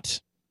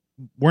not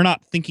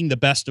thinking the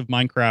best of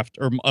Minecraft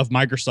or of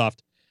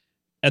Microsoft,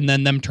 and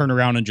then them turn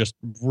around and just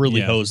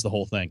really hose the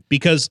whole thing,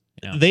 because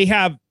they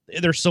have.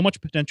 there's so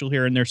much potential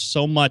here, and there's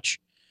so much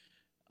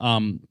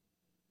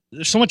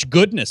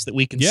goodness that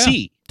we can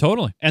see.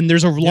 Totally. And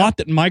there's a lot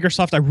that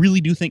Microsoft, I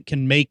really do think,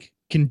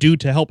 can do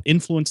to help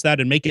influence that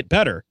and make it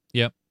better.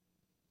 Yep.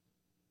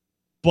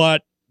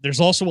 But there's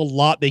also a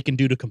lot they can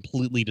do to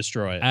completely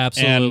destroy it.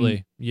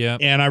 Absolutely.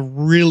 And I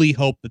really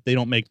hope that they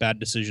don't make bad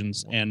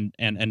decisions and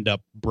end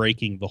up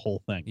breaking the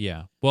whole thing.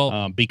 Yeah.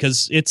 Well,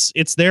 because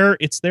it's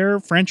their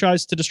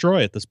franchise to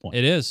destroy at this point.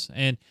 It is.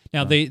 And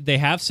now they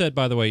have said,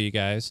 by the way, you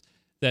guys,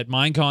 that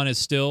Minecon is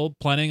still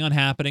planning on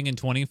happening in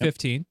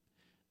 2015.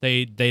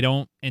 Yep. They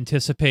don't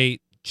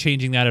anticipate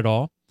changing that at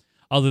all,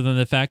 other than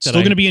the fact that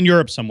still going to be in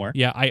Europe somewhere.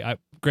 Yeah, I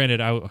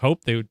granted, I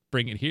hope they would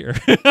bring it here.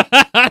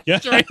 Yeah.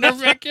 Right in our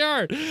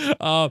backyard.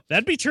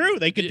 That'd be true.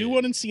 They could do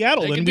one in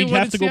Seattle, and we'd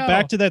have to go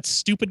back to that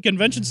stupid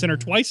convention center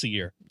twice a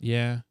year.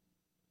 Yeah,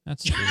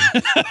 that's true.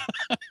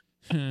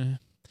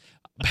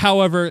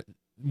 However,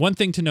 one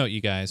thing to note, you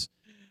guys,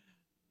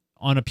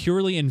 on a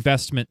purely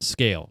investment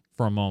scale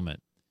for a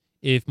moment,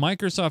 if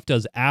Microsoft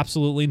does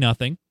absolutely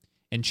nothing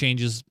and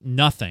changes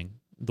nothing,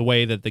 the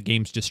way that the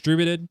game's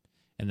distributed,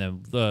 and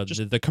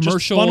the commercial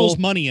just funnels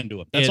money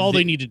into it. That's all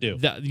they need to do.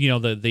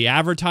 The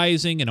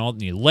advertising and all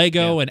the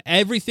Lego and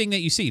everything that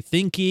you see,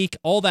 ThinkGeek,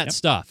 all that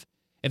stuff.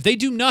 If they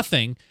do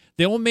nothing,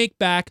 they will make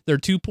back their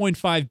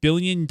 $2.5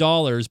 billion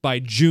by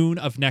June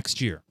of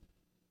next year.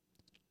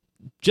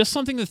 Just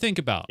something to think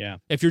about. Yeah.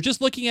 If you're just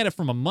looking at it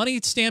from a money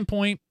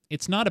standpoint,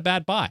 it's not a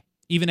bad buy,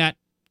 even at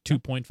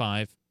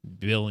 $2.5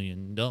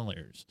 billion.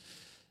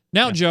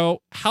 Now,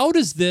 Joe, how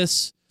does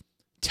this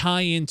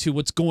tie into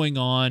what's going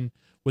on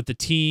with the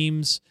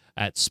teams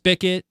at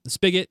Spigot,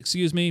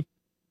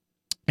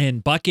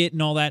 and Bucket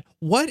and all that?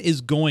 What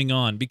is going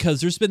on?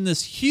 Because there's been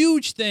this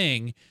huge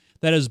thing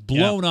that has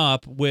blown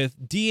up with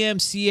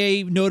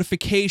DMCA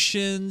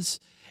notifications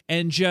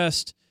and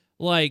just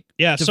like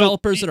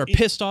developers that are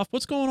pissed off.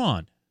 What's going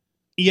on?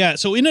 Yeah,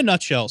 so in a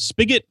nutshell,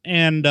 Spigot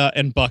and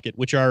Bucket,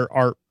 which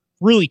are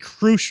really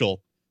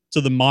crucial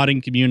to the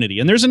modding community.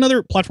 And there's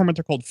another platform out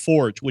there called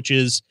Forge, which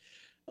is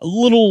a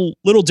little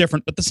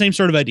different, but the same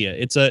sort of idea.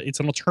 It's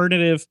an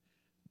alternative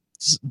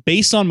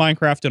based on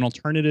Minecraft, an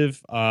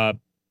alternative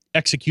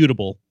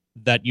executable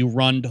that you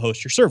run to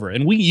host your server.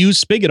 And we use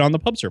Spigot on the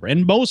pub server,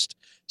 and most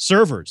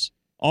servers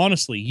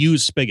honestly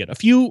use Spigot. A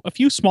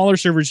few smaller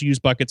servers use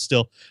Bucket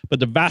still,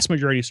 but the vast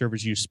majority of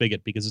servers use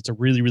Spigot because it's a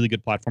really, really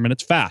good platform and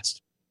it's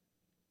fast.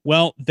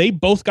 Well, they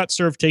both got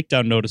served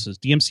takedown notices,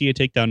 DMCA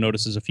takedown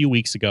notices, a few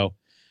weeks ago,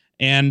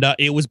 and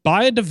it was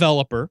by a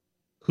developer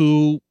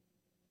who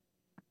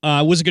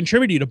was a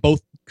contributor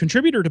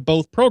to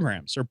both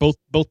programs, or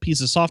both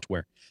pieces of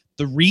software.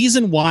 The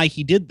reason why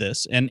he did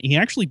this, and he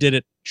actually did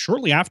it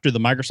shortly after the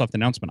Microsoft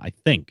announcement, I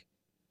think.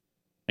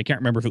 I can't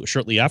remember if it was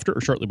shortly after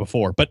or shortly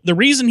before, but the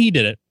reason he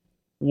did it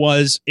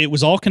was it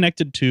was all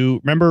connected to,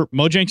 remember,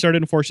 Mojang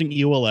started enforcing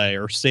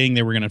EULA, or saying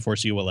they were going to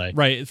enforce EULA.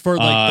 Right, for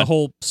like the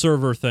whole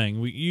server thing.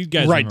 You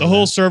guys right, the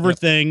whole server Yep.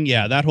 thing,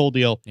 that whole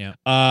deal.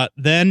 Yeah.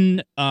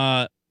 Then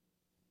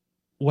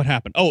what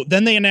happened? Oh,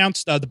 then they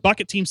announced the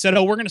Bucket team said,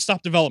 "Oh, we're going to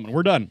stop development.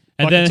 We're done.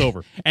 Bucket's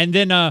over." And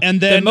then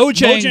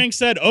Mojang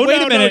said, "Oh,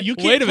 wait a minute, you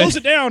can't close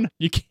it down.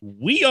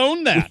 We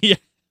own that. Yeah.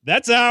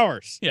 That's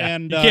ours." Yeah,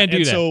 and you can't do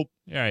and that. So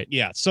All right.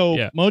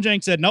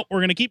 Mojang said, "Nope, we're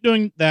going to keep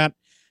doing that."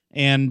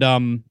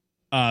 And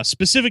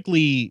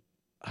specifically,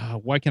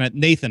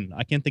 Nathan,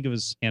 I can't think of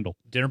his handle.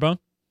 Dinnerbone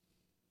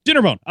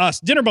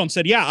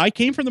said, "Yeah, I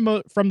came from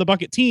the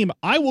Bucket team.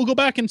 I will go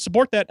back and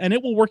support that, and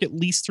it will work at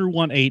least through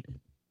 1.8.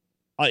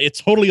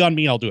 It's totally on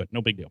me. I'll do it.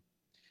 No big deal."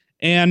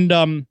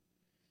 And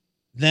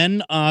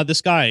then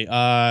this guy,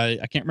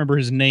 I can't remember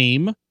his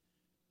name,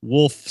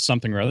 Wolf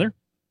something or other.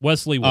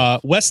 Wesley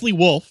Wolf. Wesley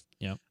Wolf.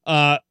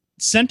 Yeah.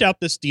 Sent out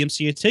this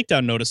DMCA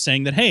takedown notice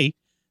saying that, hey,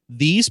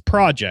 these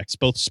projects,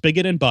 both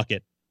Spigot and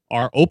Bucket,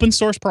 are open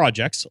source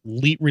projects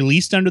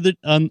released under the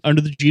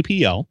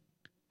GPL.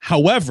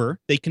 However,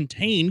 they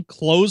contain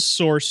closed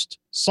sourced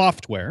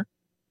software,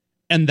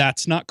 and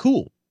that's not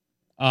cool.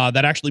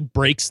 That actually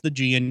breaks the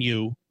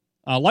GNU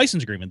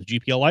license agreement, the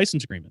GPL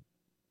license agreement.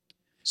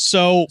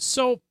 So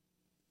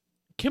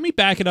can we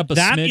back it up a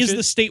smidget? That is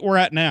the state we're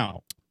at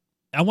now.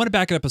 I want to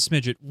back it up a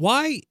smidget.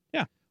 Why?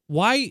 Yeah.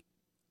 Why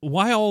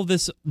all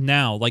this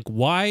now? Like,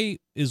 why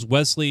is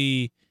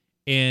Wesley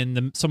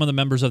and some of the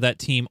members of that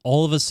team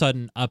all of a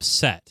sudden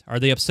upset? Are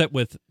they upset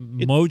with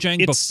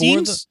Mojang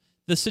before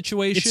the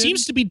situation? It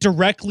seems to be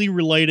directly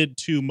related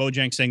to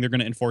Mojang saying they're going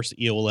to enforce the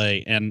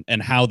EULA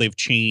and how they've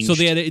changed. So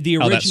the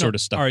original, how that sort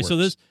of stuff all right.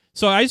 works.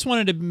 So I just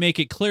wanted to make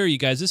it clear, you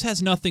guys. This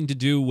has nothing to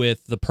do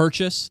with the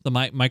purchase, the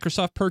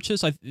Microsoft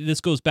purchase.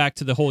 This goes back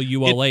to the whole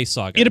ULA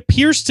saga. It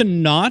appears to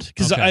not,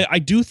 because Okay. I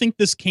do think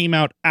this came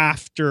out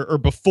after or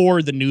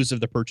before the news of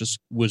the purchase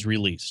was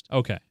released.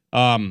 Okay.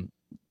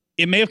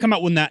 It may have come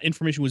out when that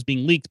information was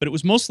being leaked, but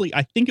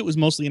I think it was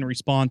mostly in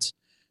response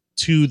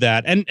to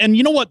that. And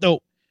you know what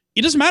though?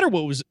 It doesn't matter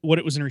what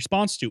it was in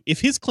response to.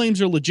 If his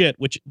claims are legit,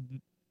 which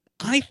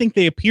I think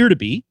they appear to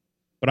be,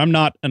 but I'm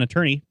not an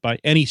attorney by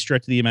any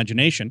stretch of the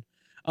imagination.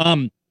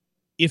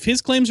 If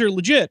his claims are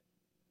legit,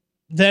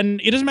 then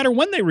it doesn't matter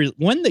when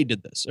they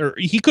did this, or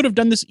he could have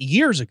done this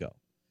years ago,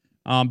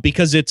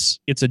 because it's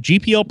a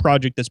GPL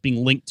project that's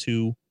being linked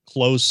to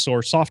closed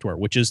source software,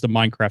 which is the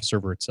Minecraft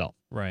server itself,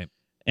 Right.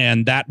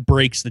 and that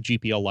breaks the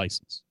GPL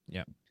license.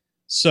 Yeah.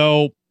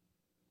 So,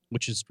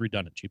 which is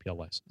redundant GPL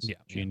license. Yeah.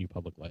 GNU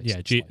public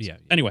license. Yeah.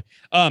 license.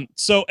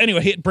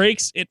 Anyway, it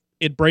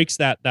breaks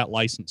that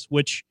license,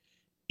 which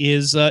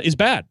is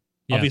bad,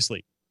 Yeah.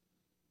 obviously.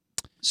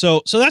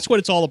 So that's what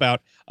it's all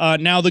about.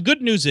 Now the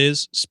good news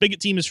is Spigot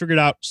team has figured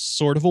out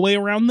sort of a way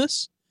around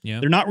this. Yeah.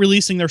 They're not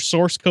releasing their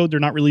source code. They're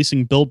not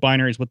releasing build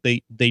binaries. What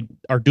they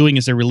are doing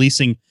is they're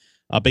releasing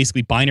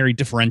basically binary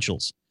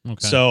differentials.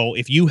 Okay. So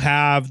if you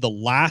have the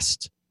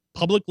last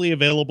publicly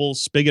available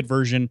Spigot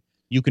version,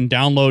 you can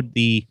download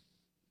the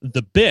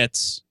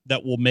bits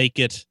that will make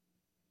it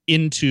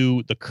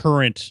into the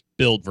current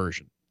build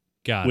version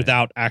Got it.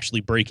 without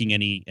actually breaking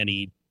any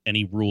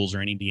rules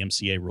or any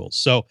DMCA rules.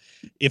 So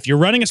if you're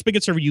running a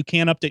Spigot server, you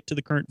can update to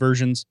the current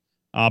versions,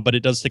 but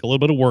it does take a little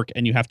bit of work,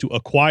 and you have to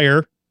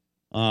acquire,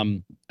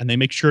 and they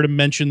make sure to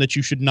mention that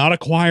you should not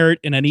acquire it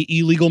in any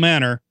illegal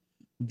manner,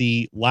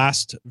 the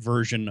last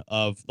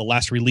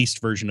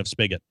released version of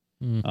Spigot.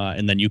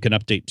 And then you can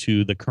update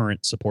to the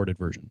current supported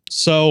version.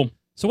 So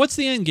what's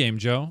the end game,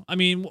 Joe? I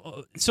mean,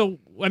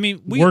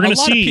 we're going to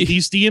see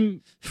these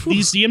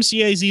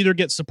DMCAs either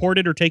get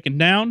supported or taken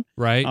down.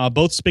 Right.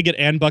 Both Spigot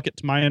and Bucket,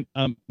 to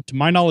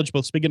my knowledge,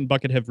 both Spigot and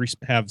Bucket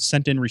have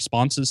sent in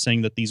responses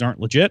saying that these aren't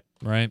legit.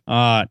 Right.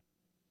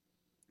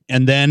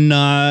 And then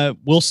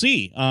we'll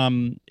see.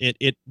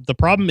 The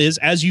problem is,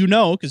 as you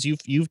know, because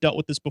you've dealt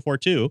with this before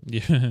too,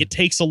 Yeah. it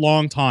takes a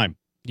long time.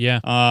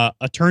 Yeah.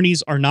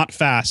 Attorneys are not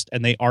fast,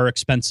 and they are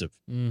expensive.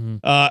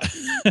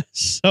 Mm-hmm.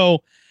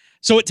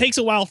 So it takes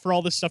a while for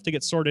all this stuff to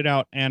get sorted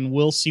out, and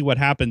we'll see what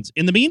happens.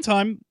 In the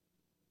meantime,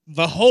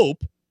 the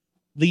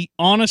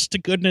honest to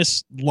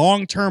goodness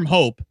long-term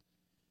hope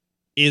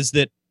is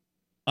that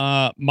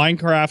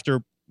Minecraft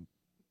or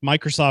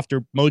Microsoft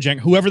or Mojang,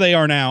 whoever they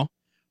are now,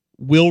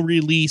 will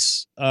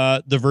release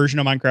the version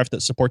of Minecraft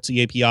that supports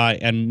the API.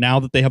 And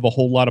now that they have a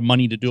whole lot of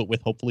money to do it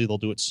with, hopefully they'll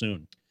do it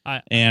soon.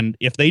 And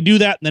if they do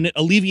that, then it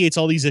alleviates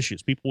all these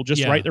issues. People will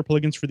just write their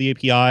plugins for the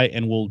API,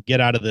 and we'll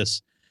get out of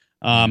this.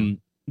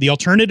 The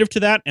alternative to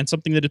that, and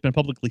something that has been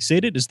publicly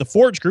stated, is the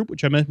Forge group,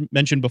 which I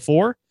mentioned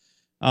before.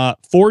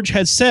 Forge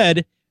has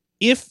said,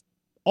 if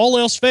all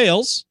else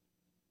fails,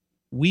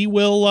 we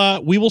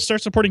will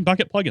start supporting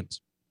Bucket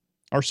plugins.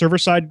 Our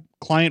server-side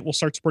client will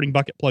start supporting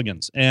Bucket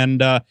plugins.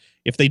 And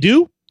if they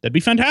do, that'd be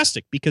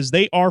fantastic, because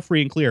they are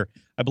free and clear.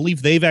 I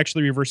believe they've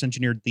actually reverse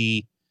engineered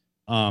the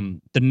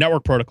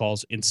network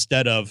protocols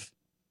instead of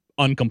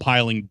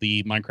uncompiling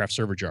the Minecraft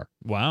server jar.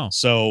 Wow.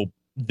 So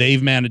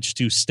they've managed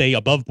to stay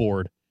above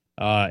board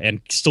and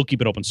still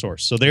keep it open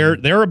source. So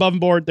they're above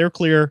board, they're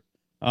clear,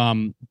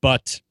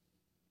 but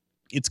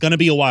it's going to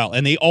be a while.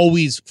 And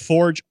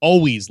Forge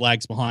always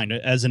lags behind.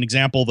 As an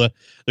example, the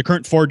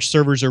current Forge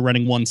servers are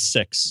running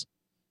 1.6,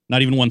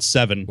 not even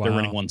 1.7. Wow. They're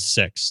running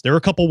 1.6. There are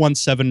a couple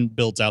 1.7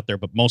 builds out there,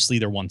 but mostly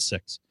they're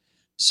 1.6.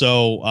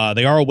 So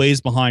they are a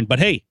ways behind. But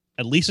hey,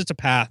 at least it's a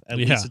path. At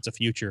least it's a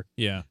future.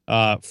 Yeah.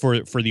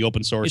 For the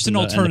open source. It's an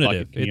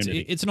alternative.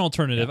 Community. It's an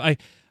alternative. Yeah.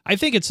 I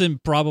think it's in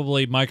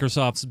probably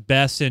Microsoft's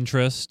best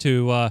interest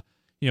to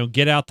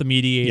get out the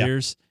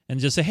mediators and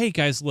just say, hey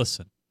guys,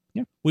 listen.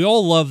 Yeah. We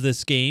all love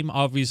this game,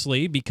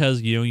 obviously,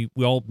 because we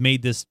all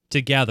made this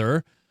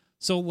together.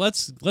 So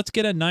let's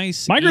get a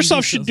nice.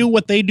 Microsoft should do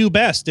what they do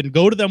best and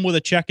go to them with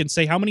a check and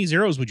say, how many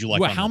zeros would you like?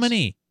 Well, on how this?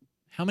 many?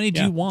 How many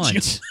do you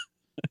want?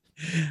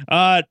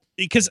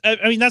 Because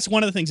I mean that's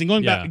one of the things. And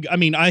going back, I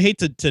mean, I hate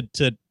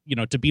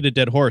to beat a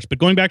dead horse, but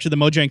going back to the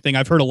Mojang thing,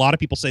 I've heard a lot of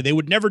people say they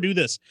would never do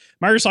this.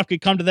 Microsoft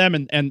could come to them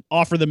and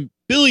offer them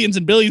billions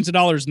and billions of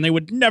dollars, and they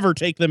would never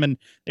take them, and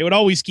they would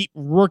always keep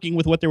working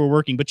with what they were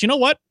working. But you know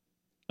what?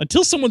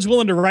 Until someone's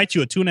willing to write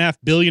you a $2.5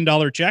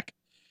 billion check,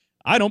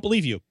 I don't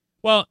believe you.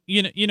 Well,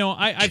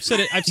 I've said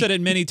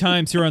it many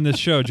times here on this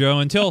show, Joe.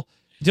 Until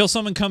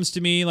someone comes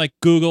to me like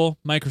Google,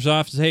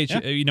 Microsoft, says,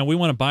 hey, we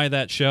want to buy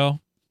that show.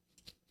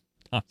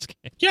 Oh,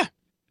 yeah.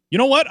 You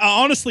know what?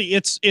 Honestly,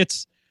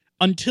 it's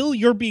until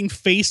you're being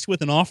faced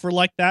with an offer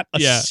like that, a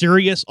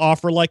serious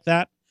offer like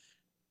that,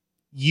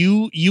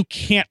 you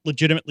can't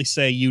legitimately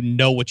say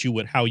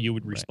how you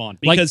would respond.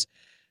 Because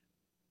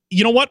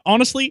you know what?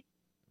 Honestly,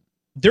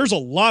 there's a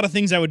lot of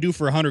things I would do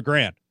for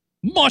 $100,000,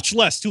 much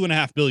less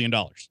 $2.5 billion.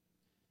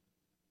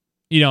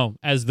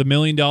 As the $1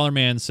 Million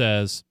Man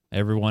says,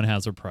 everyone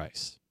has a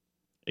price.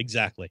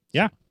 Exactly.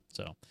 Yeah.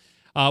 So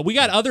we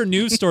got other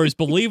news stories,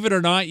 believe it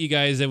or not, you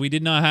guys, that we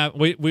did not have.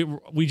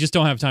 We just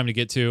don't have time to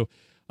get to.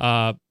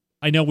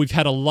 I know we've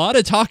had a lot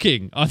of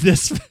talking on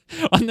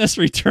this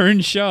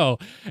return show,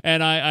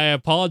 and I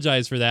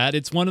apologize for that.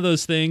 It's one of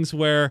those things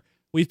where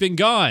we've been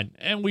gone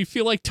and we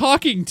feel like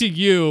talking to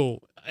you,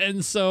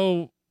 and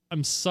so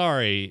I'm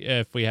sorry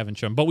if we haven't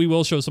shown, but we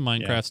will show some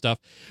Minecraft stuff.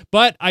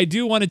 But I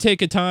do want to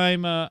take a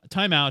time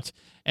out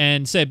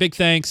and say a big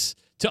thanks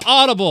to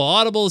Audible.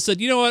 Audible said,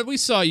 you know what, we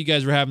saw you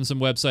guys were having some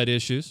website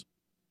issues,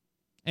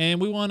 and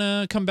we want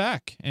to come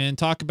back and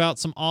talk about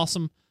some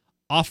awesome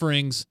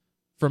offerings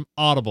from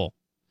Audible.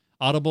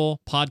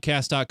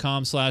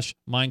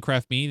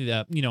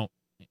 audiblepodcast.com/MinecraftMe.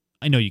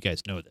 I know you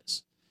guys know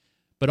this,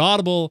 but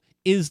Audible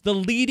is the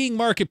leading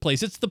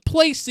marketplace. It's the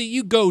place that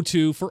you go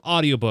to for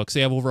audiobooks.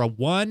 They have over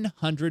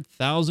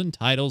 100,000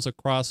 titles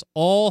across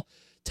all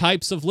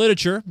types of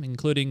literature,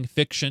 including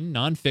fiction,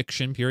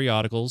 nonfiction,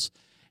 periodicals,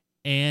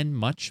 and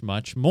much,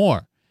 much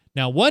more.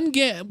 Now, one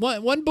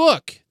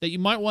book that you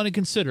might want to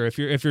consider if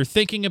you're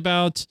thinking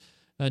about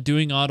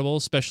doing Audible,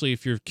 especially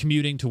if you're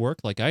commuting to work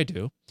like I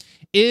do,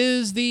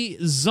 is the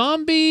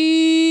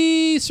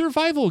Zombie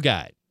Survival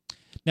Guide.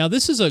 Now,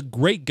 this is a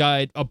great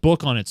guide, a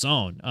book on its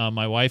own.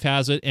 My wife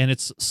has it, and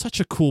it's such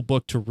a cool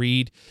book to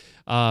read,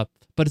 but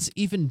it's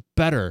even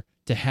better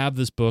to have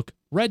this book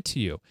read to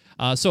you.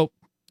 So,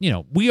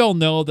 we all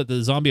know that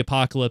the zombie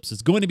apocalypse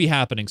is going to be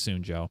happening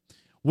soon, Joe.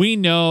 We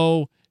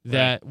know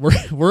that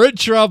we're in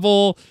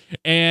trouble,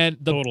 and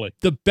the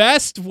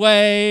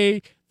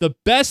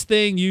best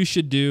thing you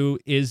should do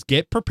is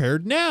get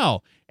prepared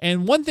now.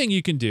 And one thing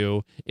you can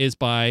do is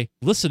by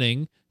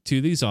listening to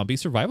the Zombie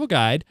Survival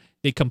Guide,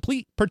 The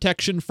Complete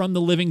Protection from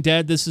the Living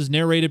Dead. This is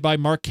narrated by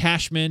Mark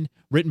Cashman,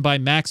 written by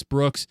Max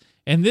Brooks,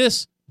 and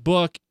this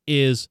book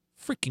is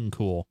freaking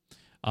cool.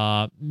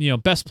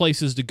 Best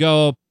places to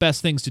go,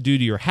 best things to do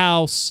to your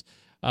house,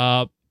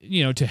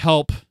 to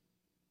help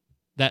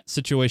that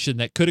situation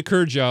that could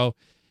occur, Joe,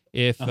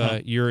 if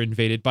you're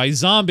invaded by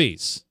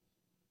zombies.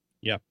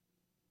 Yeah.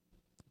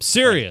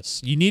 Serious.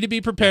 You need to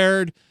be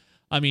prepared.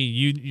 I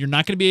mean, you're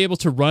not going to be able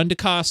to run to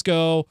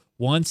Costco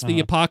once the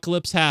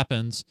apocalypse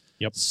happens.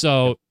 Yep.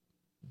 So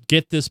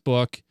get this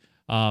book.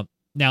 Now,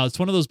 it's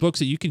one of those books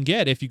that you can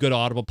get if you go to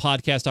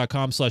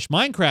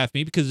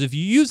audiblepodcast.com/MinecraftMe, because if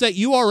you use that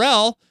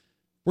URL,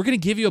 we're going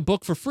to give you a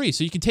book for free.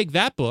 So you can take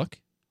that book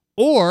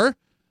or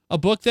a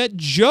book that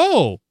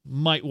Joe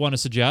might want to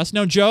suggest.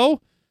 Now,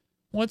 Joe,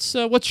 what's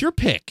your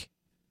pick?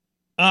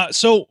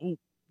 It's a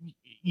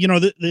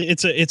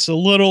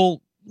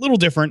little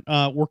different.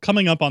 We're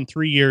coming up on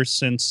 3 years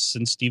since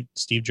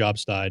Steve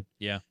Jobs died.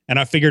 Yeah. And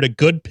I figured a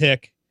good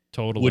pick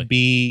Totally would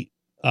be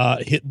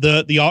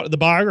the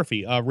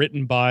biography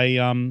written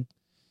by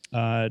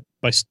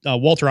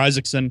Walter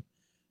Isaacson.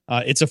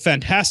 It's a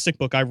fantastic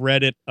book. I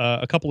read it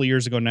a couple of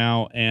years ago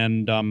now,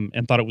 and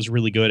thought it was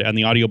really good. And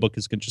the audiobook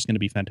is just going to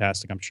be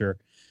fantastic, I'm sure.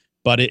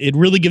 But it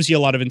really gives you a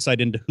lot of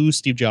insight into who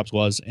Steve Jobs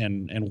was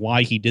and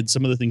why he did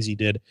some of the things he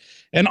did,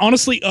 and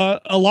honestly,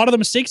 a lot of the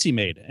mistakes he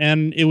made.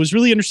 And it was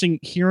really interesting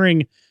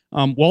hearing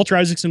Walter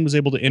Isaacson was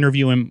able to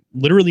interview him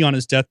literally on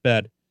his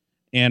deathbed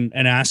and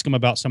ask him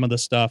about some of the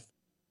stuff,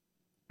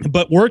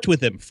 but worked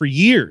with him for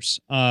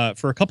years,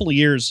 for a couple of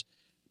years,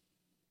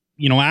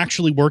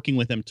 actually working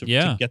with him to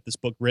get this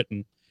book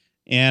written.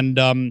 And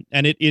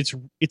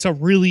it's a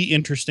really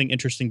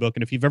interesting book.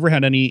 And if you've ever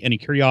had any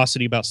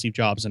curiosity about Steve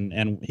Jobs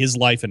and his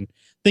life and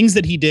things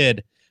that he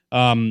did,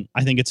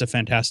 I think it's a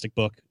fantastic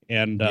book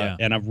and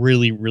a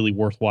really, really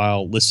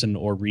worthwhile listen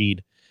or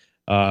read.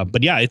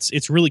 But yeah,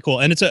 it's really cool.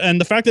 And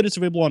the fact that it's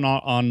available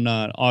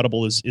on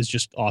Audible is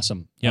just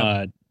awesome.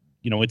 Yeah.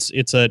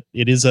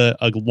 It is a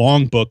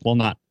long book. Well,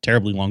 not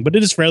terribly long, but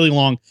it is fairly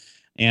long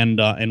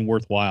and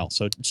worthwhile.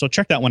 So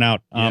check that one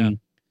out. Yeah.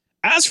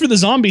 As for the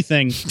zombie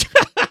thing,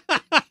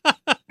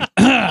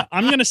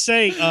 I'm going to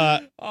say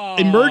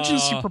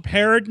emergency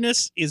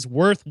preparedness is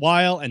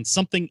worthwhile and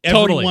something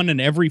everyone and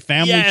every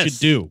family should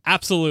do.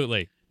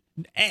 Absolutely.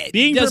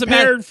 Being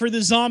prepared for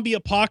the zombie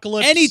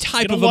apocalypse. Any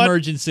type of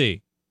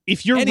emergency.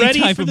 If you're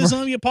ready for the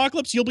zombie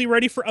apocalypse, you'll be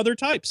ready for other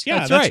types.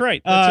 Yeah, that's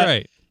right. That's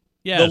right.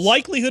 Yes. The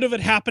likelihood of it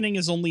happening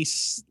is only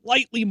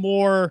slightly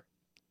more...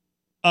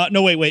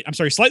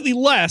 slightly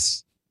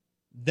less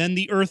than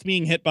the Earth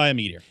being hit by a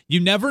meteor. You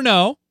never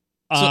know.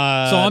 So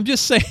I'm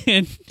just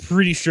saying.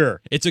 Pretty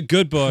sure. It's a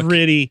good book.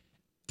 Pretty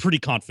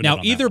confident.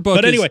 Now, either book.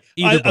 But anyway,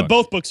 book.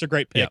 both books are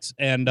great picks,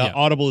 and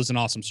Audible is an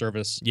awesome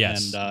service.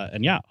 Yes.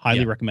 And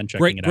highly recommend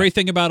checking it out. Great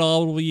thing about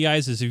Audible, you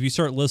guys, is if you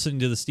start listening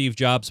to the Steve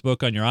Jobs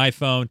book on your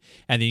iPhone,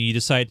 and then you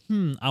decide,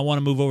 I want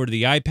to move over to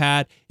the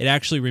iPad, it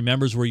actually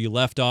remembers where you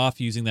left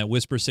off using that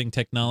WhisperSync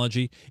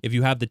technology. If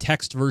you have the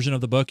text version of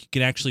the book, you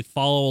can actually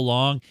follow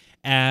along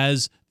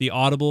as the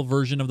Audible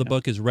version of the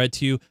book is read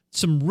to you.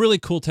 Some really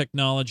cool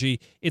technology.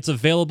 It's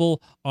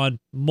available on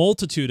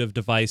multitude of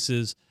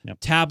devices,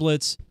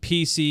 tablets,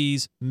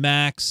 PCs,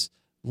 Macs,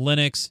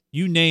 Linux,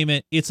 you name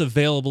it. It's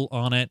available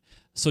on it.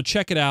 So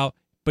check it out.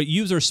 But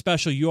use our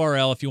special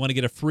URL if you want to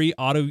get a free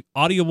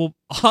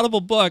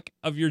audible book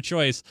of your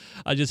choice.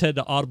 Just head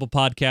to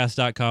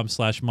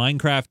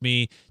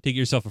audiblepodcast.com/MinecraftMe to get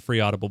yourself a free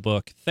Audible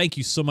book. Thank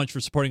you so much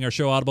for supporting our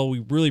show, Audible. We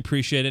really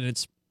appreciate it.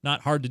 It's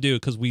not hard to do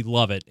because we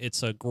love it.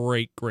 It's a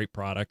great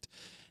product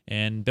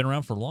and been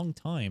around for a long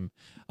time.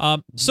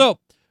 So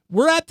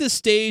we're at this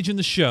stage in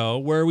the show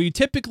where we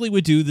typically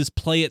would do this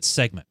Play It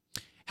segment.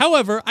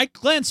 However, I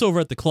glance over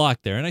at the clock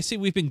there and I see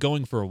we've been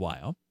going for a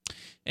while.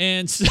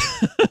 And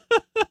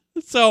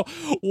so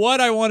what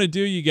I want to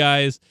do, you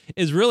guys,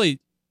 is really,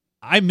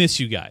 I miss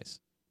you guys.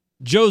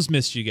 Joe's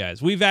missed you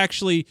guys. We've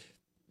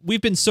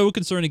been so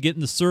concerned in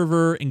getting the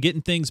server and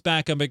getting things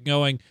back up and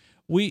going.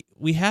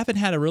 we haven't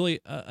had a really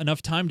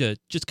enough time to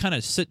just kind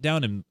of sit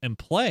down and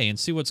play and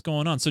see what's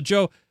going on. So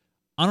Joe,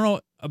 I don't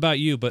know about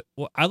you, but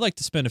I'd like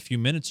to spend a few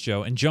minutes,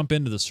 Joe, and jump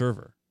into the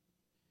server.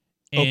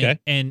 Okay.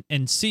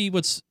 And see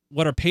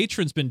what our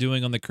patrons been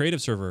doing on the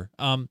creative server.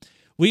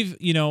 We've,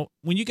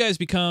 when you guys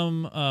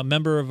become a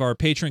member of our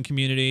patron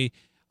community,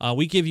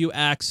 we give you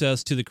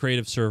access to the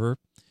creative server,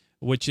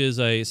 which is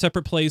a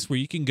separate place where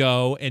you can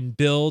go and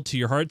build to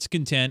your heart's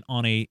content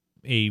on a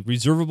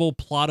reservable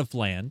plot of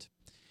land.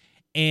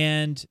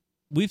 And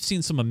we've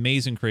seen some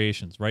amazing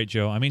creations, right,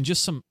 Joe? I mean,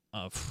 just some,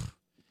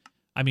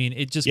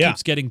 it just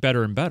keeps getting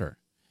better and better.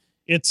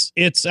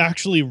 It's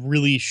actually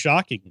really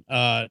shocking.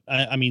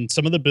 I mean,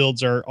 some of the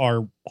builds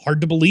are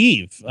hard to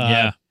believe.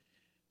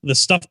 The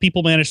stuff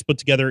people managed to put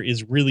together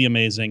is really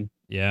amazing.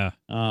 Yeah.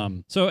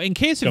 So in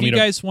case if you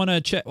guys want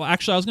to check, well,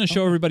 actually, I was going to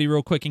show everybody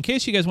real quick. In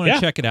case you guys want to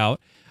check it out,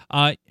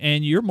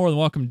 and you're more than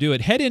welcome to do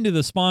it, head into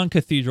the Spawn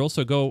Cathedral.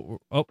 So go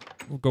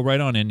right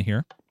on in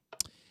here.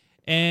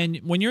 And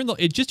when you're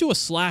in just do a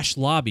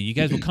 /lobby. You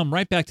guys will come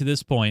right back to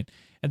this point,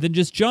 and then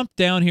just jump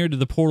down here to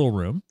the portal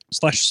room.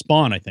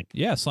 /spawn, I think.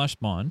 Yeah,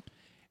 /spawn.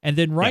 And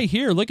then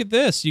here, look at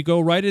this. You go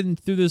right in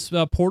through this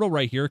portal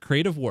right here,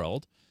 Creative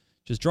World.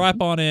 Just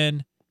drop on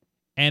in.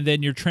 And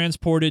then you're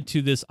transported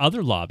to this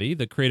other lobby,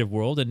 the Creative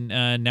World, and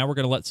now we're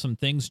going to let some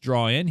things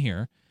draw in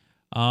here.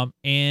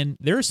 And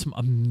there's some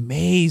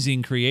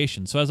amazing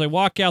creations. So as I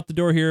walk out the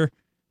door here,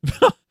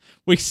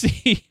 we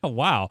see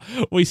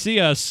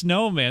a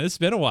snowman. It's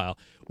been a while.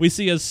 We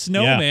see a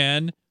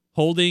snowman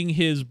holding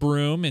his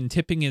broom and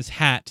tipping his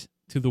hat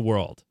to the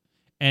world.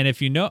 And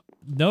if you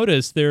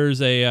notice,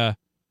 there's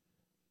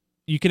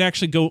you can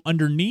actually go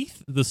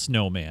underneath the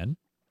snowman.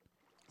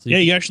 So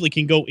you actually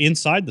can go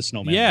inside the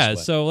snowman. Yeah,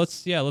 so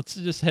let's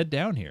just head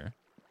down here.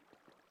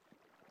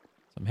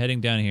 So I'm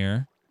heading down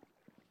here.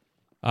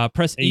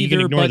 Press and either you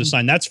can ignore button. the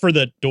sign. That's for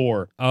the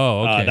door.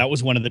 Oh, okay. That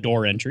was one of the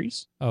door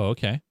entries. Oh,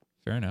 okay.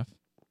 Fair enough.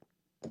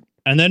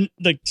 And then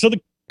the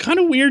kind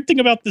of weird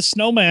thing about the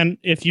snowman,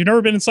 if you've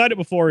never been inside it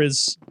before,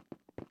 is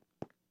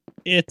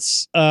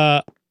it's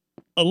a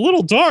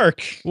little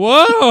dark.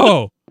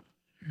 Whoa.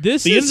 The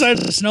inside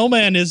of the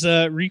snowman is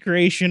a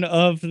recreation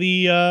of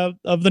the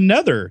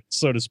Nether,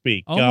 so to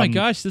speak. Oh my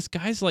gosh, this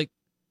guy's like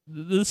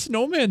the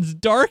snowman's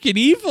dark and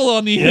evil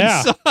on the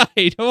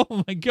inside.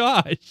 Oh my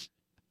gosh.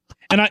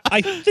 And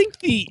I think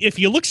if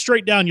you look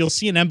straight down, you'll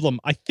see an emblem.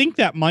 I think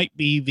that might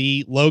be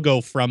the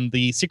logo from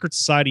the Secret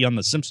Society on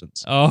The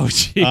Simpsons. Oh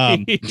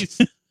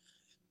jeez.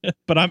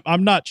 But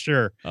I'm not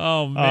sure.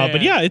 Oh man.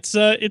 But yeah,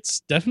 it's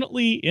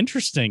definitely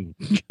interesting.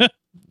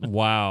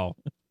 Wow.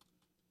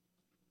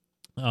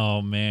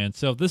 Oh man!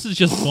 So this is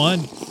just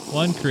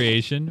one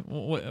creation.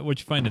 What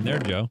you find in there,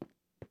 Joe?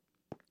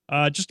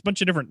 Just a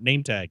bunch of different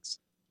name tags.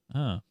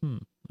 Oh, All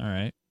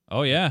right.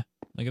 Oh yeah,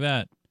 look at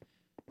that.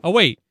 Oh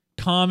wait,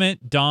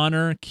 Comet,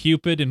 Donner,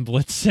 Cupid, and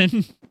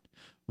Blitzen.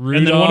 Rudolph,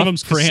 and then one of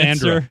them's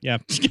Prancer. Cassandra. Yeah.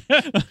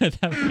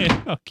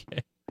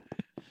 Okay.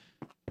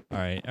 All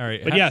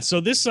right. But yeah, so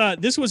this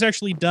was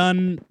actually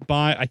done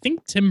by, I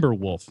think,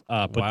 Timberwolf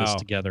put this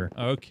together.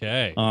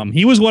 Okay.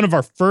 He was one of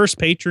our first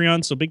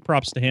Patreons, so big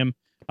props to him.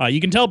 You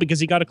can tell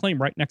because he got a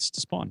claim right next to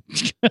Spawn.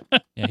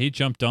 Yeah, he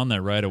jumped on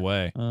that right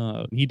away.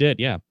 He did,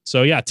 yeah.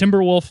 So yeah,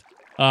 Timberwolf.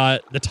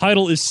 The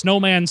title is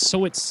Snowman,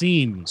 So It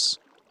Seems.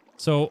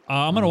 So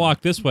I'm gonna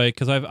walk this way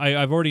because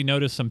I've already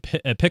noticed some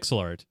pixel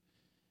art.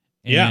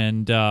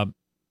 And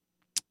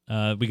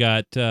we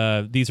got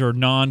these are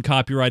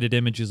non-copyrighted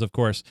images, of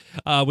course.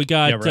 We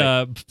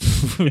got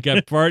we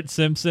got Bart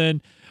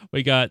Simpson.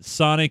 We got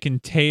Sonic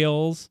and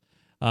Tails.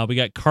 We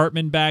got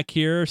Cartman back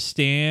here,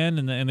 Stan,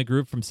 and the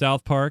group from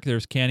South Park.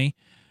 There's Kenny.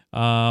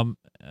 And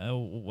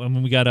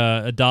we got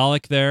a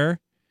Dalek there,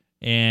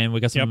 and we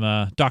got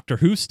some Doctor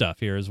Who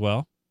stuff here as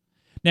well.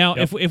 Now,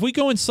 if we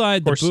go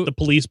inside the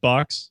police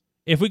box,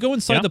 if we go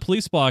inside the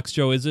police box,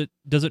 Joe,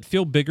 does it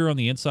feel bigger on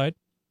the inside?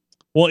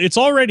 Well, it's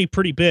already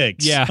pretty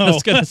big. Yeah, so. I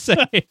was gonna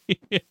say.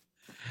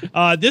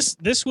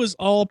 This was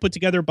all put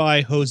together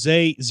by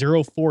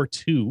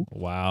Jose042.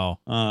 Wow.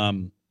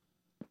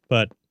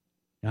 But.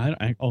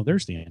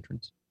 There's the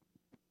entrance.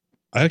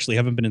 I actually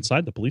haven't been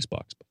inside the police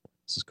box before.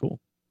 This is cool.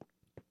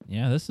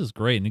 Yeah, this is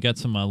great. And you got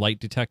some light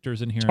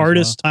detectors in here.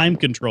 TARDIS time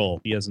control.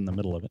 He has in the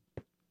middle of it.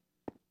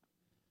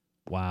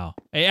 Wow.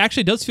 It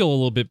actually does feel a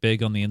little bit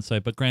big on the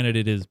inside, but granted,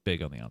 it is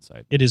big on the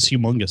outside. It is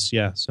humongous.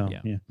 Yeah. So, yeah.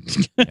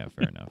 Yeah,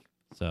 fair enough.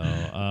 So,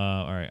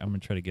 all right, I'm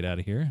going to try to get out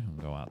of here. I'm going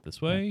to go out this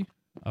way,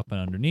 up and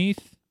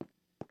underneath.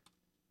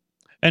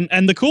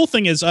 And the cool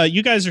thing is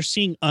you guys are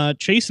seeing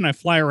Chase and I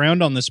fly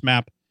around on this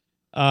map.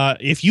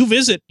 If you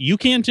visit, you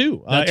can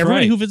too.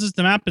 Everybody who visits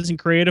the map is in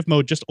creative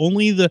mode. Just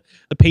only the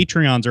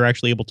Patreons are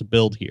actually able to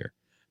build here.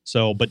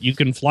 So, but you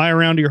can fly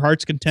around to your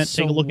heart's content,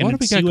 take a look, and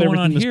see what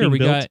everything was being built. We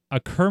got a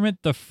Kermit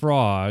the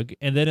Frog,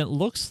 and then it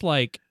looks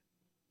like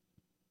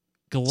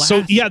glass.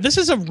 So, yeah, this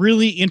is a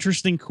really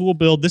interesting, cool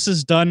build. This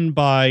is done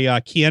by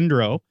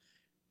Kiendro,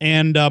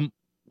 and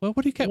what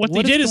do you got? What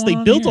they did is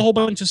they built a whole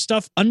bunch of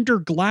stuff under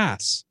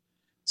glass.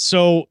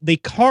 So they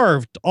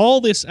carved all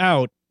this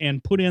out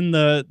and put in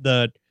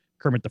the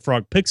Kermit the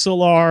Frog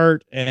pixel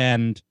art,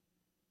 and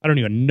I don't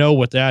even know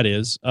what that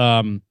is.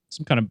 Some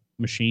kind of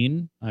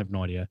machine. I have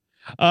no idea.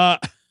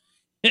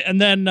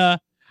 And then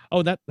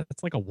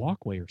that's like a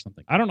walkway or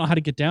something. I don't know how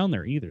to get down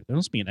there either. There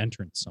must be an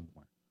entrance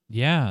somewhere.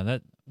 Yeah,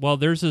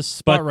 there's a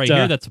spot But, right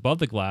here that's above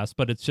the glass,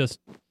 but it's just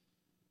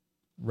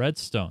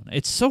redstone.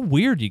 It's so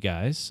weird, you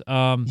guys.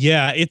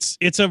 Yeah,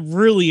 it's a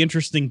really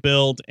interesting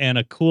build and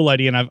a cool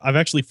idea, and I've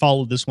actually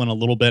followed this one a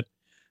little bit.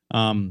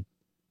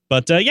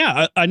 But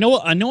yeah, I know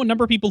a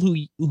number of people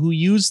who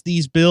use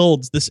these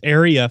builds, this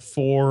area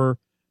for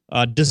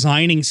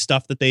designing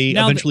stuff that they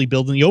Now eventually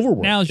build in the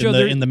overworld, now, Joe,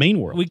 in the main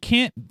world. we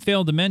can't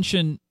fail to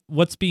mention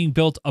what's being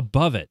built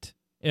above it.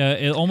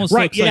 It almost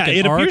Right? looks Yeah, like an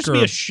it ark appears to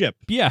be or- a ship.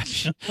 Yeah,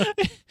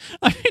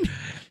 I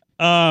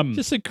mean,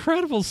 just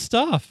incredible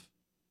stuff.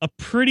 A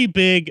pretty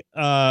big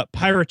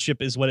pirate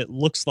ship is what it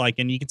looks like,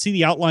 and you can see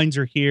the outlines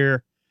are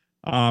here,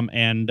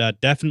 and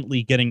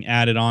definitely getting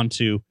added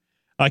onto.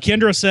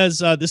 Kendra says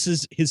this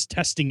is his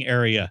testing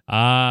area.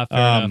 Fair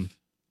enough.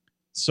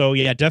 So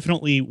yeah,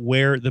 definitely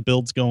where the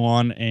builds go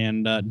on,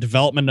 and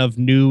development of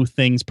new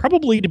things,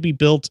 probably to be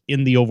built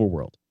in the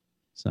overworld.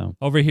 So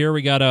Over here,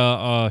 we got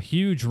a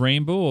huge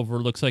rainbow over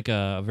looks like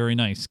a very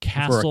nice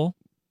castle.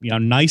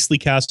 Nicely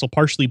castle,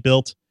 partially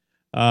built.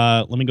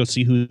 Let me go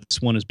see who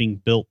this one is being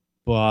built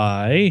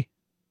by.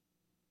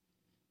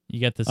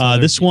 You got this.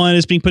 This one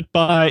is being put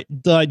by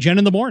Jen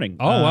in the Morning.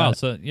 Oh wow!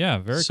 So yeah,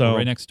 very cool.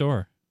 Right next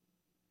door.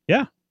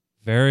 Yeah.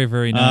 Very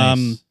very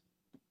nice.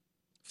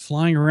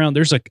 Flying around,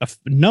 there's a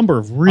number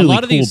of really cool a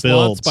lot of these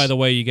builds. slots, by the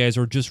way, you guys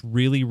are just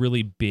really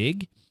really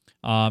big,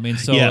 and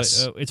so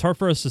Yes. it's hard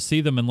for us to see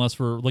them unless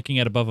we're looking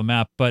at above a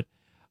map. But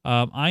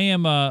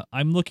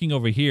I'm looking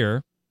over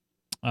here,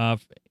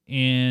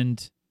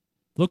 and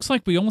looks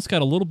like we almost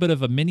got a little bit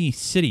of a mini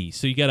city.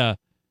 So you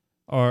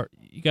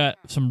got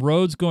some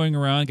roads going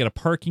around, got a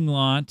parking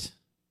lot,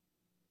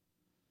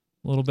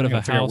 a little bit of a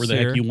house where the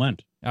here. heck you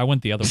went. I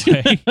went the other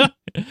way.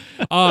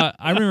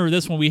 I remember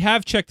this one. We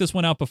have checked this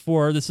one out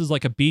before. This is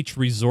like a beach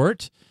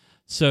resort.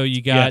 So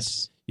you got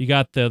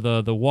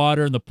the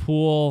water and the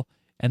pool,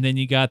 and then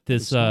you got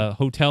this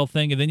hotel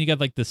thing, and then you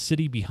got like the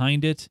city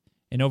behind it.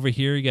 And over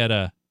here you got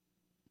a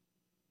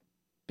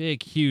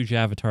big, huge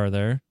avatar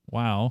there.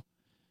 Wow.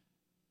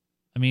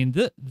 I mean,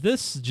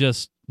 this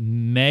just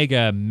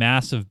mega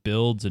massive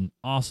builds and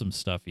awesome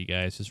stuff, you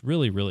guys. It's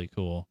really, really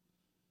cool.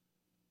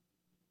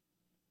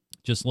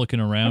 Just looking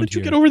around. How did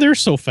you here. get over there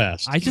so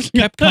fast? I just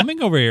kept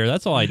coming over here.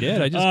 That's all I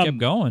did. I just kept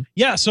going.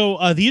 Yeah,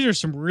 so these are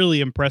some really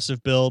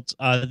impressive builds.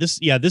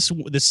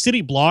 The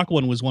city block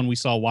one was one we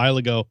saw a while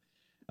ago,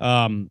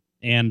 and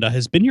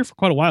has been here for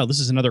quite a while.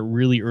 This is another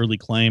really early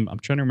claim. I'm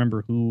trying to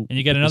remember who. And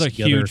you got put another this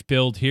together. huge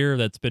build here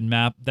that's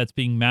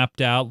being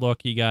mapped out.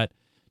 Look, you got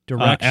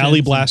directions.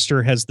 Alley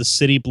Blaster has the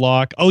city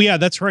block. Oh yeah,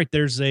 that's right.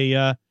 There's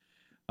a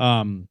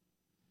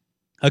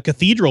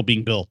cathedral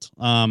being built.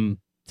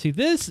 See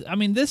this? I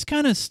mean, this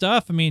kind of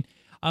stuff. I mean,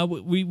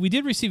 we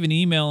did receive an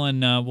email,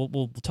 and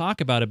we'll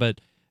talk about it. But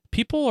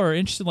people are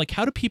interested. Like,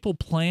 how do people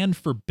plan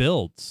for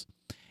builds,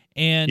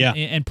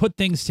 and put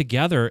things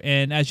together?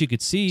 And as you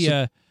could see,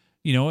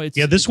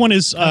 it's this one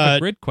is kind of a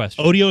grid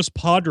question. Odios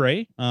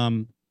Padre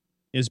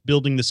is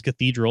building this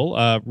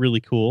cathedral.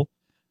 Really cool.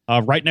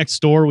 Right next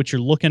door, which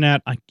you're looking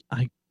at, I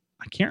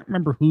can't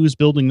remember who's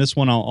building this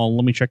one. I'll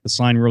let me check the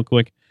sign real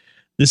quick.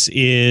 This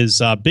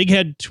is Big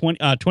Head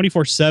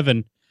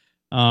 24/7.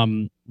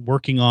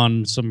 Working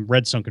on some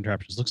redstone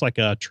contraptions. Looks like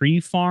a tree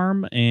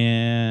farm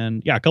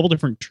and a couple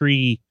different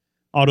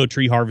auto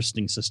tree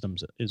harvesting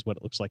systems is what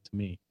it looks like to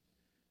me.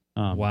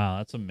 Wow,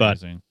 that's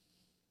amazing.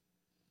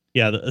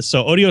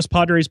 So Odios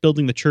Padre is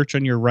building the church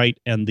on your right,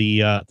 and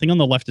the thing on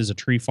the left is a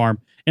tree farm.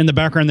 In the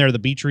background there, the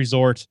beach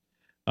resort.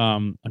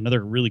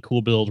 Another really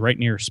cool build right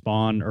near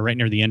spawn, or right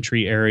near the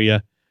entry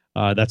area.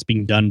 That's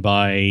being done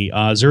by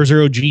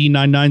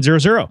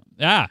 00G9900.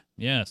 Ah,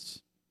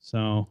 yes.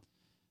 So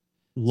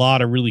a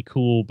lot of really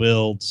cool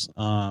builds.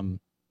 And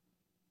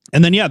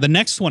then the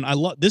next one, I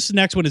love this.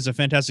 Next one is a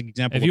fantastic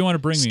example. If you want to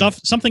bring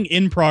something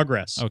in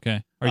progress.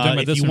 Okay. Are you talking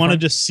about this? If you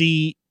wanted to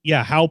see,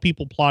 how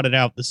people plot it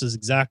out, this is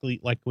exactly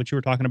like what you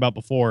were talking about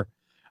before.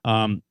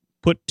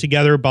 Put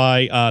together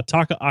by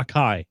Taka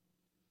Akai.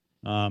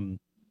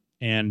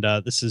 And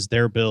this is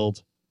their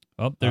build.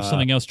 Oh, there's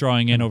something else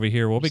drawing in over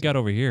here. What we got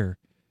over here?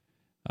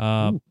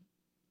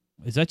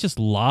 Is that just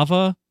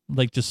lava,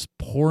 like just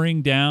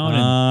pouring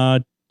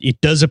down? It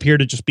does appear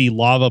to just be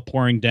lava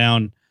pouring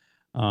down.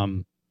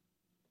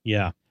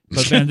 Yeah.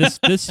 But man,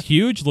 this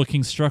huge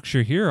looking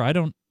structure here,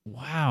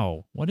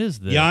 wow, what is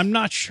this? Yeah, I'm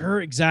not sure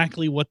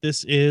exactly what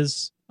this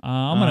is.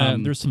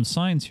 There's some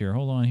signs here.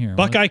 Hold on here.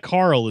 Buckeye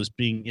Carl is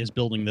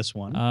building this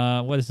one.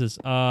 What is this?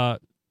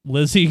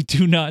 Lizzie,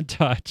 do not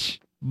touch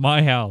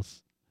my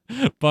house.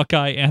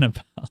 Buckeye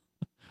Annabelle.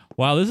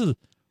 Wow,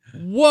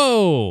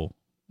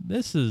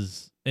 this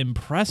is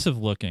impressive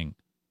looking.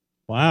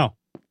 Wow.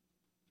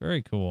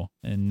 Very cool.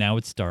 And now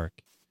it's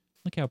dark.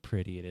 Look how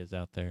pretty it is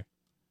out there.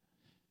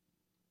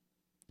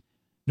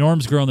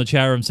 Norm's girl in the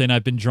chat room saying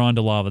I've been drawn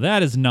to lava.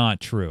 That is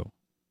not true.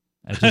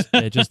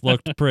 It just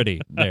looked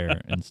pretty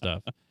there and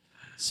stuff.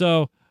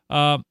 So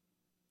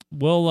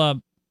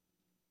we'll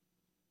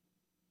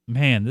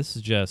man, this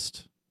is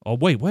just. Oh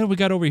wait, what do we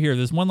got over here?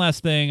 There's one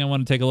last thing I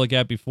want to take a look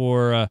at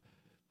before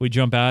we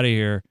jump out of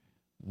here.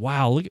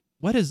 Wow, look,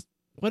 what is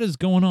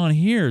going on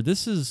here?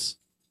 This is.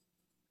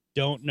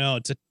 Don't know.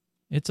 It's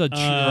a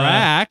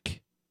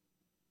track.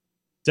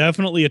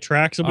 Definitely a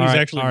track. Somebody's All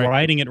right, actually all right.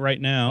 riding it right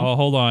now. Oh,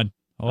 hold on.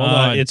 Hold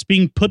on. It's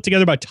being put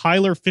together by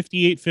Tyler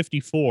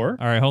 5854.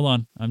 All right, hold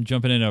on. I'm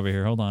jumping in over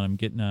here. Hold on. I'm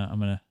getting. I'm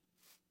gonna.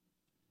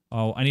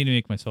 Oh, I need to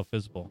make myself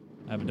visible.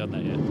 I haven't done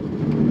that yet.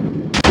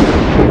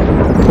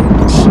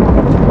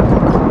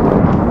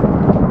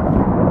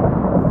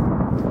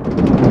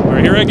 All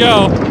right, here I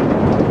go.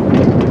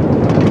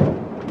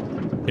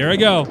 Here I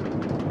go.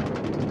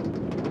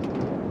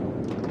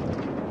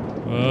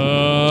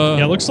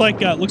 Yeah, looks like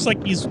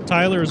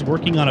Tyler is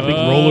working on a big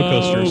roller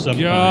coaster of some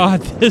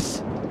God,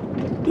 this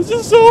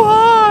is so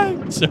high.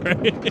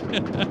 Sorry.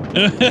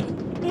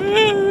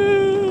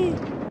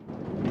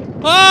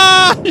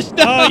 Ah! No.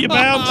 Oh, you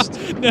bounced.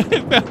 No,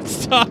 it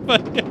bounced off.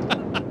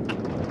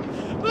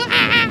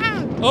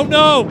 Oh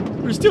no!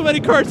 There's too many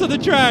carts on the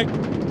track.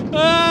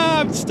 Ah!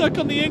 I'm stuck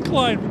on the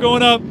incline. We're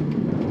going up.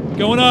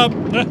 Going up.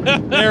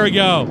 There we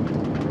go.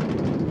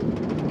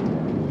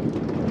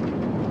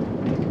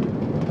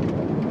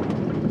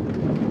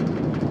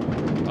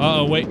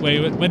 Uh-oh, wait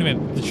a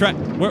minute. The track.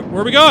 Where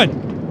are we going?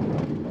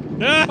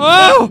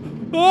 Oh!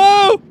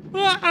 Oh!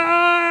 I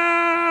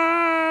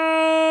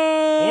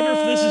wonder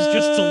if this is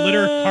just to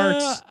litter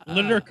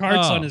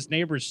carts on his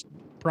neighbor's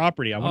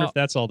property. I wonder if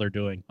that's all they're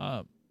doing.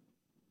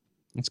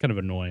 That's kind of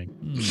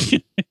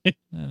annoying.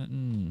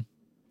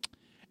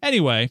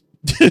 Anyway.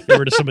 Get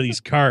rid of some of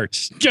these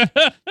carts.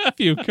 A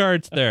few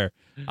carts there.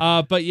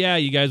 But yeah,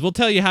 you guys, we'll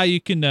tell you how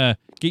you can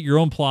get your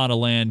own plot of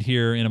land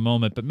here in a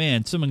moment. But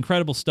man, some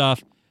incredible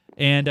stuff.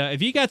 And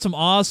if you got some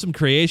awesome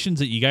creations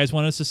that you guys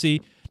want us to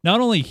see, not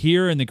only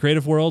here in the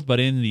creative world, but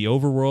in the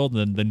overworld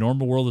and the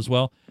normal world as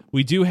well,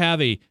 we do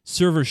have a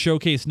server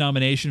showcase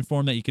nomination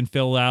form that you can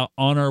fill out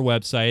on our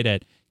website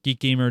at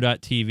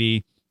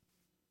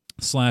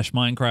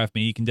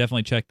geekgamer.tv/MinecraftMe. You can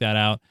definitely check that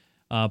out.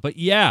 But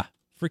yeah,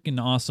 freaking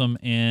awesome.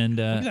 And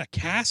look at that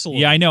castle.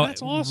 yeah, I know.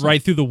 That's awesome.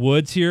 Right through the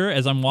woods here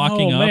as I'm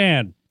walking up. Oh,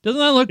 man. Doesn't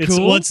that look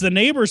cool? Well, it's the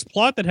neighbor's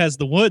plot that has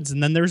the woods,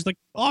 and then there's the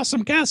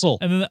awesome castle.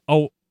 And then,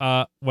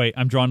 wait,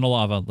 I'm drawn to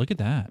lava. Look at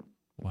that.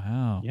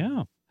 Wow.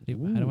 Yeah.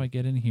 How do I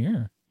get in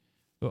here?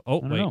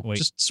 Oh, wait.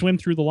 Just swim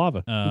through the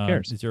lava. Who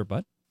cares? Is there a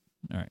butt?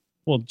 All right.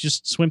 Well,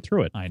 just swim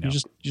through it. I know.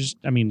 You it's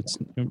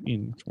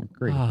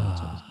great.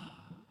 That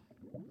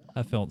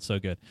felt so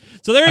good.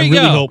 So there I you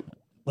really go. hope.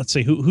 Let's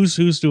see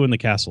who's doing the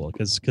castle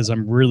because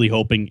I'm really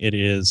hoping it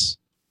is.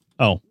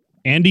 Oh,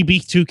 Andy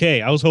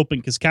B2K. I was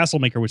hoping because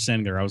Castlemaker was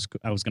standing there. I was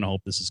gonna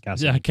hope this is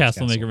Castle. Yeah,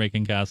 Castlemaker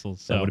making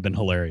castles. So. That would have been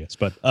hilarious.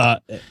 But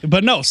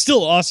no,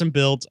 still awesome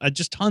builds.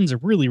 Just tons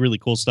of really, really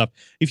cool stuff.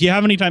 If you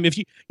have any time, if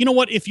you know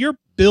what, if you're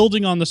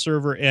building on the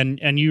server and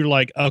you're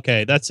like,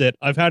 okay, that's it.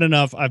 I've had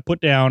enough. I've put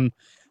down.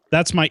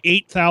 That's my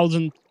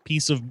 8,000th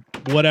piece of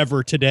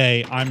whatever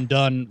today. I'm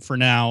done for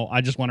now.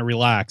 I just want to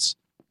relax.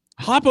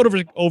 Hop over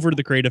to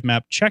the creative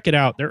map. Check it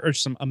out. There are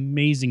some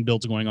amazing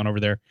builds going on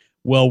over there.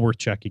 Well worth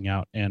checking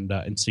out and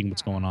seeing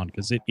what's going on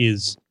because it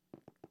is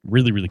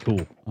really, really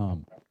cool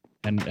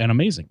and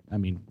amazing. I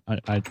mean,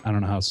 I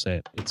don't know how to say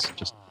it. It's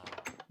just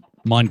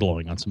mind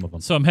blowing on some of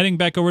them. So I'm heading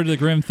back over to the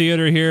Grimm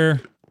Theater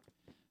here,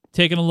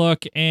 taking a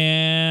look,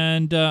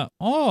 and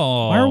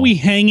why are we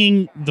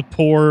hanging the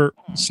poor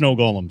snow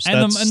golems?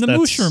 And the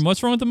mushroom.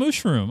 What's wrong with the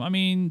mushroom? I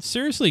mean,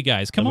 seriously,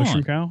 guys, come on.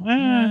 Mushroom cow?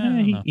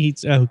 He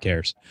eats. Who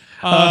cares?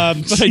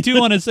 But I do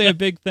want to say a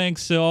big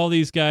thanks to all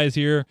these guys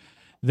here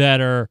that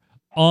are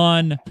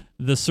on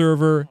the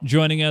server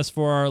joining us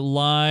for our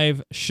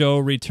live show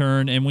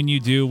return. And when you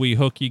do, we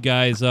hook you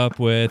guys up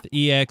with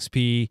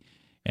EXP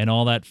and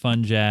all that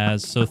fun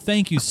jazz. So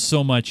thank you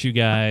so much, you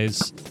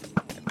guys.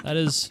 That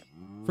is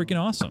freaking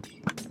awesome.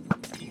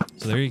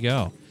 So there you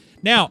go.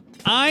 Now,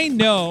 I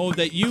know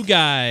that you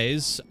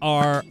guys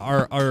are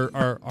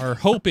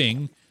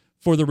hoping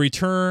for the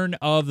return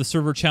of the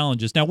server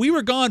challenges. Now, we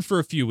were gone for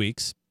a few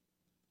weeks,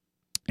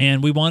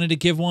 and we wanted to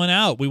give one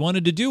out. We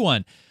wanted to do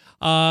one.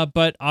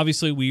 But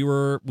obviously we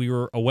were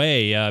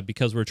away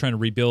because we were trying to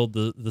rebuild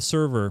the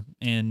server,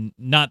 and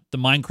not the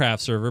Minecraft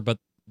server, but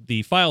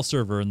the file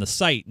server and the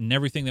site and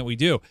everything that we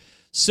do.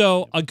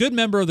 So a good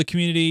member of the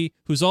community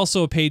who's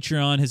also a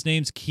Patreon, his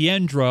name's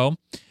Kiendro,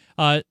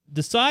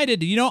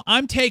 decided,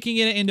 I'm taking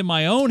it into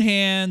my own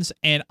hands,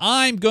 and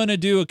I'm going to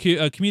do a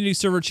community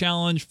server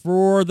challenge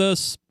for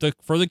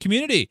the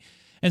community.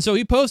 And so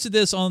he posted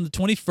this on the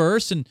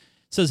 21st and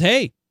says,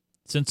 hey,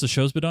 since the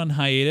show's been on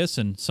hiatus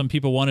and some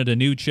people wanted a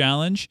new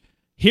challenge,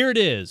 here it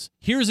is.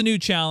 Here's a new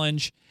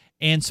challenge.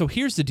 And so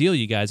here's the deal,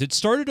 you guys. It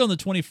started on the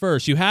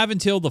 21st. You have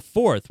until the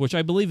 4th, which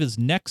I believe is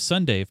next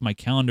Sunday, if my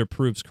calendar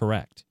proves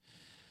correct.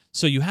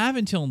 So you have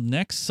until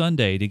next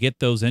Sunday to get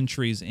those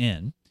entries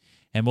in,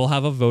 and we'll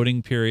have a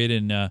voting period.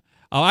 And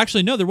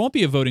actually, no, there won't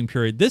be a voting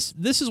period. This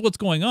is what's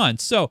going on.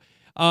 So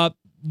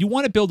you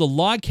want to build a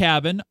log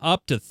cabin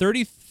up to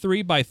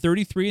 33 by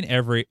 33 in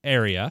every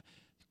area.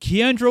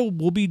 Keandro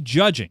will be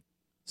judging.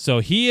 So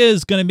he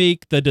is going to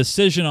make the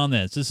decision on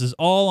this. This is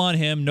all on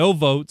him. No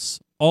votes.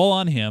 All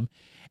on him.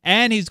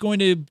 And he's going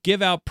to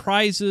give out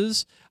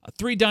prizes,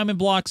 3 diamond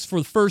blocks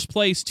for first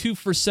place, 2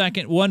 for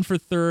second, 1 for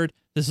third.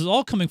 This is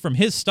all coming from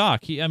his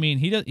stock.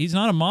 He's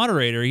not a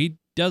moderator. He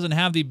doesn't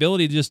have the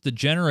ability just to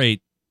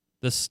generate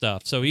this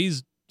stuff. So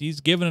he's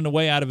giving it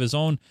away out of his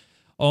own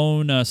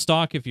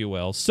stock, if you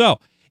will. So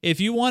if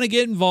you want to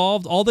get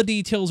involved, all the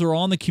details are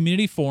on the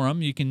community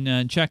forum. You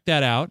can check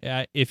that out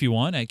if you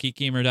want at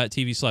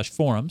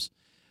geekgamer.tv/forums.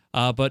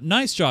 But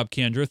nice job,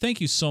 Keandro.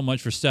 Thank you so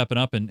much for stepping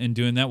up and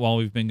doing that while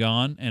we've been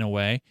gone and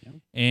away. Yeah.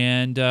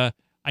 And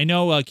I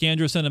know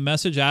Keandro sent a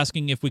message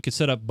asking if we could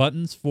set up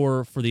buttons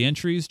for the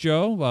entries,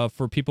 Joe,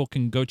 for people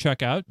can go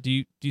check out. Do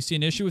you see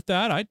an issue with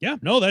that?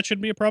 No, that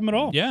shouldn't be a problem at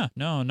all. Yeah,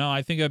 no,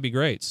 I think that'd be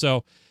great.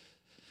 So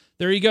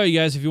there you go, you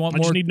guys. If you want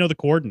more, I just need to know the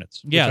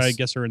coordinates. Yes. Which I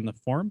guess are in the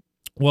forum.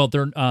 Well,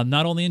 they're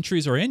not all the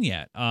entries are in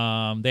yet. They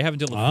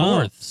haven't until the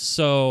 4th.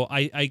 So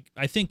I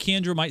think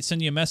Keandro might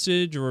send you a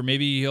message, or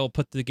maybe he'll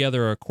put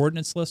together a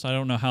coordinates list. I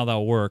don't know how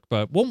that'll work,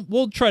 but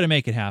we'll try to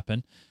make it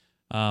happen.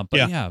 But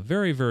yeah,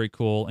 very, very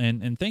cool.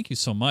 And thank you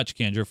so much,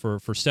 Keandro,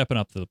 for stepping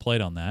up to the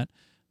plate on that.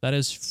 That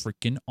is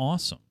freaking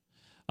awesome.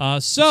 So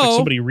it's like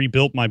somebody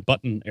rebuilt my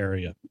button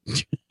area.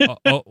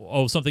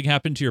 Something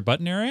happened to your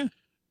button area?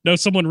 No,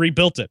 someone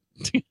rebuilt it.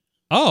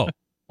 Oh.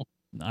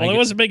 Well, I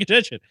wasn't paying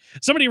attention.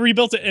 Somebody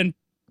rebuilt it and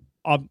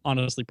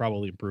honestly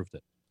probably improved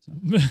it.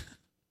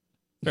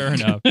 Fair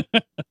enough.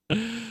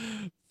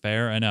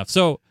 Fair enough.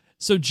 So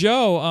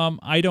Joe,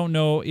 I don't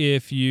know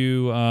if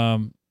you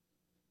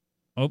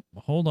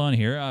hold on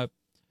here.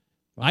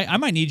 I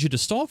might need you to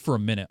stall for a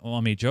minute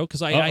on me, Joe,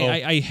 because I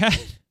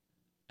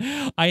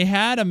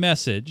had a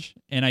message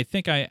and I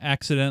think I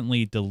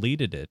accidentally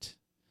deleted it.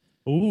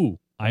 Ooh,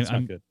 that's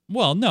not good.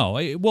 Well, no.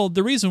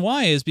 The reason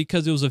why is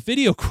because it was a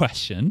video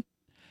question.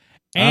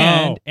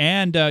 And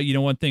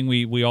one thing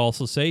we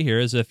also say here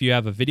is if you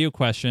have a video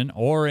question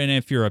and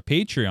if you're a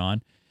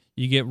Patreon,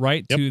 you get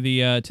right to the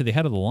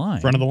head of the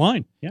line. Front of the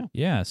line. Yeah.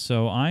 Yeah.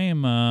 So I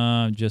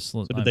am just.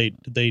 So did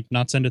they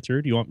not send it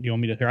through? Do you want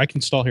me to? Here, I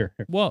can stall here.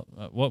 Well,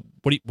 what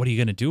are you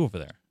going to do over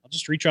there? I'll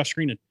just reach off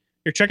screen and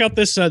here. Check out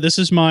this. This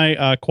is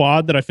my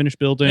quad that I finished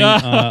building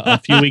a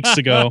few weeks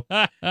ago,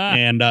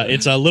 and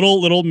it's a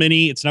little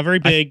mini. It's not very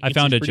big. I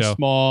found it, Joe.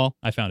 Small.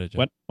 I found it,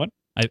 Joe. What?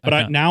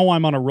 Now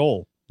I'm on a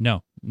roll.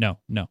 No. Now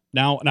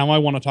I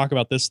want to talk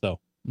about this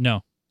though.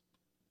 No.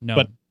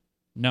 But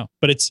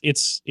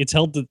it's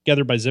held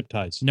together by zip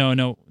ties.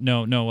 No.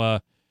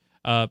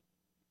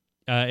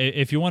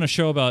 If you want to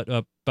show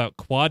about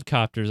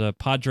quadcopters,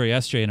 Padre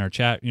SJ in our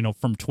chat,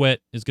 from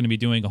Twit is going to be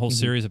doing a whole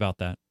series about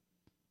that.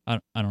 I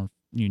don't.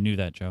 You knew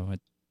that, Joe.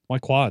 Why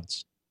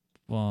quads?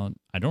 Well,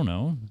 I don't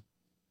know.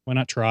 Why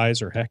not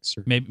tries or hex?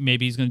 Or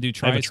maybe he's going to do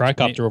tries. I have a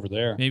tricopter over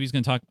there. Maybe he's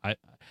going to talk.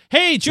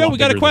 Hey, Joe, we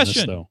got a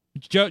question.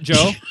 Joe.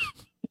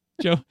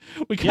 Joe,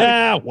 we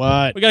got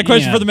a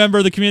question for the member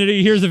of the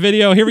community. Here's the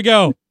video. Here we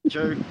go.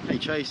 Joe, hey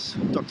Chase,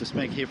 Dr.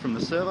 Smeg here from the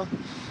server.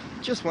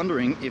 Just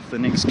wondering if the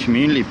next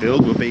community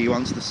build will be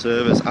once the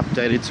server's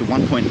updated to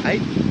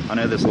 1.8. I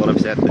know there's a lot of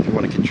us out there who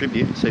want to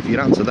contribute, so if you could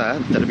answer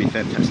that, that'd be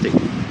fantastic.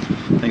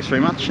 Thanks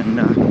very much,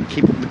 and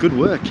keep up the good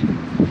work.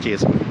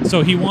 Cheers.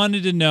 So he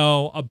wanted to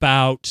know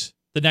about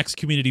the next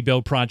community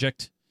build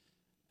project.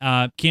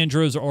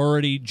 Keandro's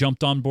already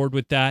jumped on board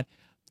with that.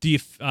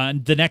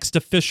 The next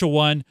official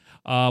one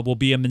will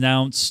be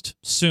announced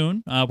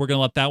soon. We're going to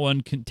let that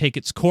one take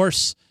its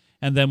course,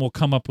 and then we'll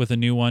come up with a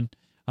new one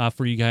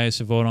for you guys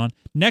to vote on.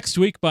 Next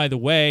week, by the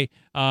way,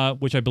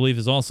 which I believe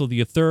is also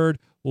the 3rd,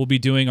 we'll be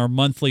doing our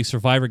monthly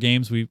Survivor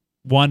games. We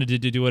wanted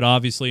to do it,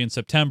 obviously, in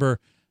September,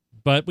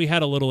 but we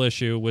had a little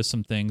issue with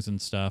some things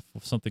and stuff,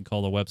 something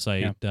called a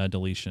website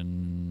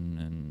deletion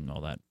and all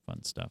that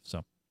fun stuff.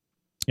 So,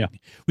 yeah.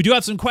 We do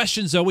have some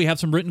questions, though. We have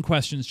some written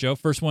questions, Joe.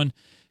 First one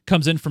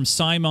comes in from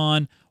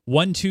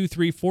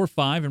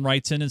Simon12345 and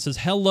writes in and says,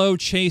 "Hello,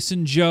 Chase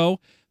and Joe.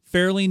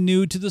 Fairly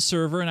new to the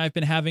server, and I've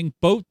been having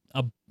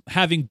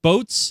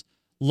boats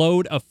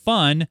load of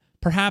fun,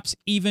 perhaps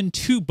even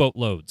 2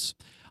 boatloads.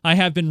 I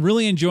have been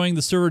really enjoying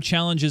the server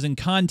challenges and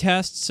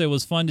contests. It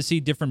was fun to see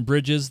different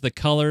bridges, the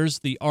colors,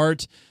 the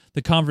art,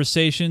 the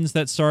conversations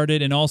that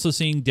started, and also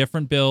seeing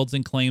different builds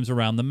and claims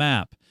around the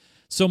map.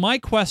 So my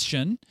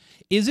question,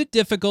 is it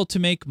difficult to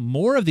make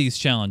more of these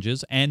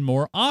challenges and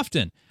more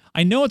often?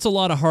 I know it's a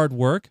lot of hard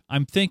work.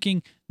 I'm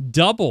thinking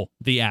double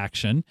the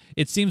action.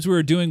 It seems we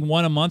were doing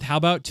 1 a month. How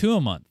about 2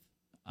 a month?"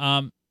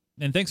 And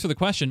thanks for the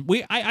question.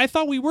 I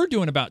thought we were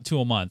doing about 2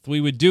 a month.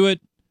 We would do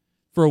it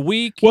for a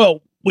week.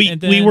 Well,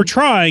 we were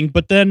trying,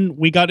 but then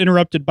we got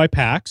interrupted by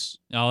PAX.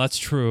 Oh, that's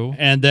true.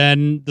 And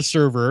then the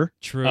server.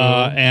 True.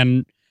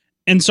 And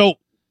so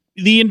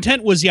the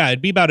intent was,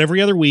 it'd be about every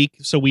other week.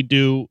 So we'd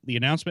do the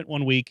announcement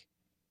 1 week,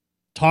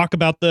 talk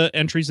about the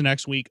entries the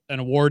next week,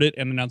 and award it,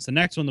 and announce the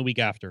next one the week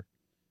after.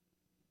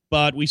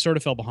 But we sort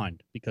of fell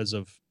behind because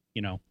of,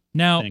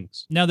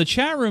 things. Now the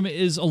chat room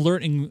is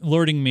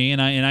alerting me,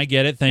 and I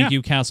get it. Thank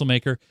you,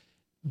 Castlemaker.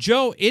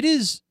 Joe, it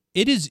is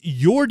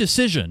your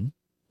decision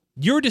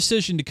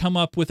to come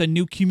up with a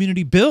new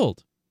community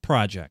build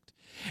project.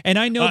 And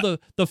I know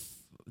the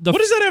what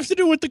does that have to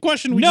do with the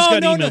question we just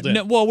got emailed in?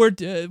 No. Well,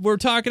 we're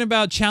talking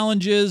about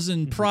challenges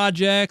and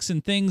projects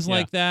and things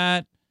like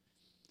that.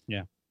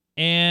 Yeah.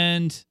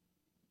 And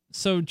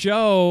so,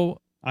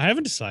 Joe, I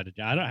haven't decided.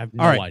 I have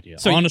no idea.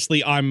 So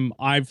honestly,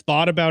 I've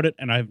thought about it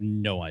and I have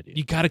no idea.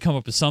 You got to come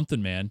up with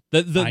something, man.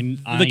 The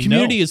I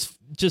community know. is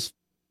just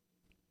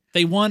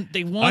they want I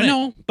it.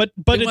 know, but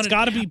They it's want it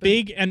got to to be happen.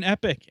 big and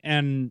epic,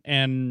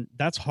 and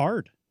that's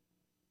hard.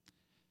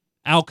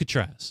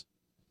 Alcatraz.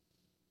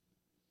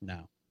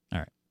 No.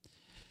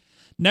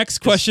 Next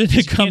question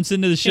that comes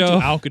into the Can't do show.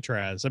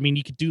 Alcatraz. I mean,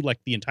 you could do like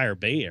the entire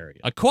Bay Area.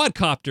 A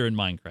quadcopter in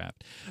Minecraft.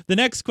 The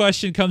next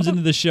question comes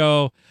into the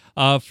show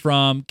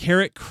from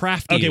Carrot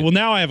Crafty. Okay, well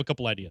now I have a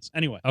couple ideas.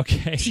 Anyway.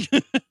 Okay.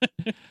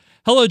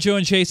 Hello, Joe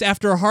and Chase.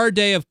 After a hard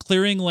day of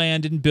clearing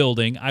land and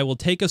building, I will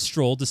take a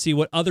stroll to see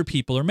what other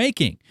people are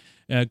making.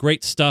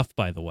 Great stuff,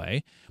 by the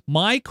way.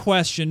 My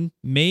question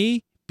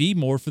may be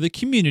more for the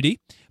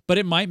community, but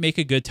it might make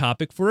a good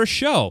topic for a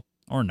show,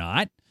 or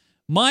not.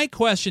 My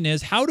question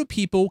is, how do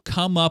people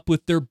come up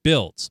with their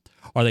builds?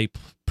 Are they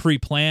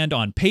pre-planned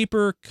on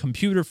paper,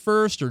 computer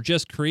first, or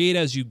just create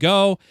as you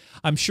go?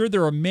 I'm sure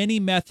there are many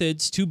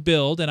methods to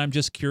build, and I'm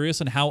just curious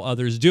on how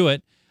others do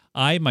it.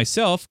 I,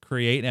 myself,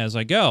 create as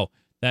I go.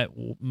 That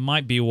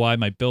might be why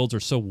my builds are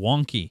so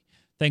wonky.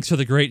 Thanks for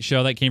the great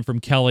show. That came from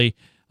Kelly,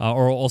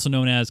 or also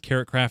known as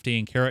Carrot Crafty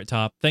and Carrot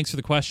Top. Thanks for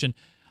the question.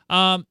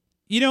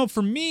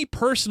 For me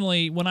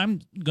personally, when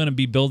I'm going to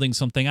be building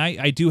something,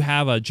 I do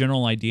have a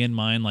general idea in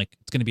mind, like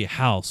it's going to be a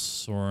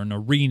house or an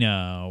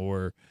arena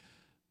or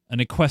an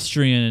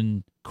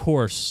equestrian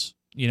course,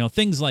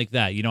 things like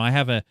that. I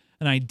have an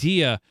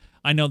idea.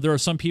 I know there are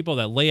some people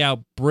that lay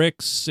out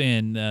bricks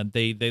and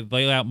they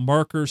lay out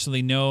markers so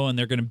they know, and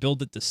they're going to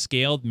build it to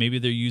scale. Maybe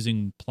they're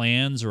using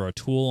plans or a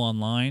tool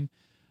online.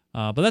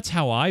 But that's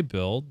how I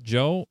build.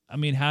 Joe, I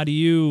mean, how do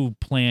you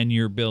plan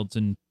your builds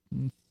and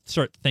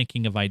start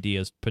thinking of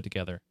ideas put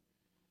together?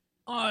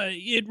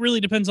 It really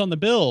depends on the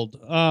build.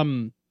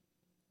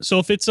 So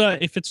if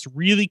it's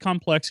really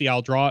complex,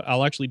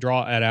 I'll actually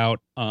draw it out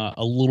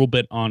a little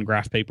bit on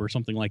graph paper or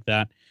something like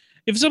that.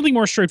 If it's something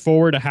more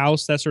straightforward, a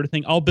house, that sort of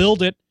thing, I'll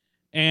build it,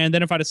 and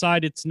then if I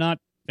decide it's not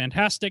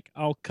fantastic,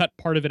 I'll cut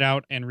part of it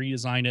out and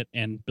redesign it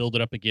and build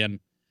it up again.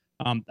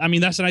 I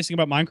mean, that's the nice thing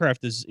about Minecraft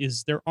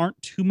is there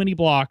aren't too many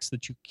blocks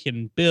that you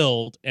can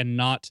build and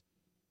not,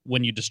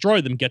 when you destroy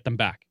them, get them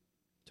back.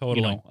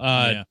 Totally.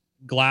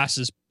 Glass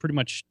is pretty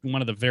much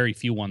one of the very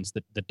few ones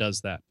that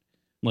does that,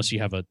 unless you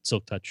have a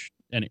silk touch.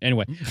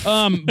 Anyway,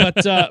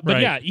 but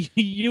Right.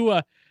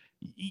 yeah,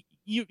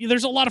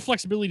 there's a lot of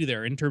flexibility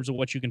there in terms of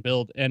what you can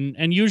build,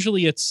 and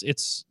usually it's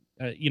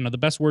the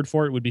best word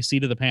for it would be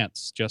seat of the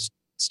pants. Just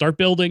start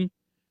building,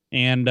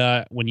 and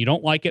when you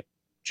don't like it,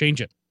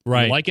 change it. When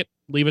Right. you like it,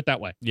 leave it that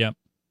way. Yep.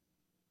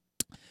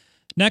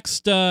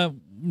 Next,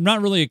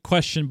 not really a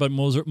question, but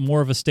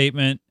more of a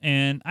statement,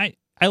 and I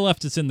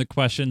left this in the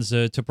questions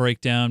to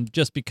break down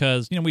just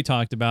because, we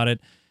talked about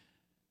it.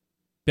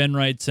 Ben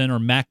writes in, or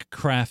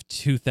MacCraft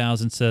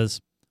 2000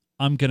 says,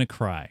 I'm going to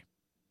cry.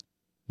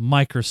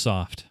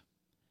 Microsoft,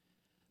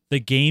 the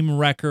game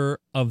wrecker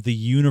of the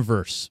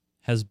universe,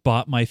 has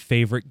bought my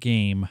favorite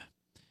game.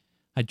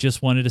 I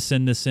just wanted to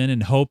send this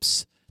in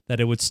hopes that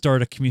it would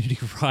start a community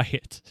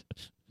riot.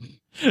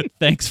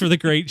 Thanks for the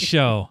great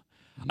show.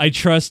 I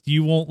trust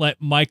you won't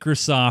let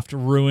Microsoft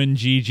ruin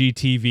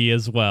GGTV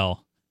as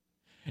well.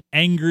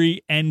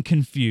 Angry and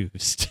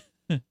confused.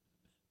 All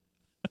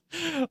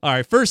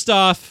right, first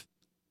off,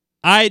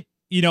 I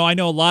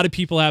know a lot of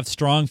people have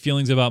strong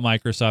feelings about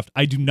Microsoft.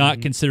 I do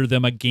not consider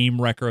them a game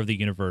wrecker of the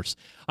universe.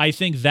 I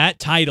think that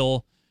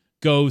title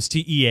goes to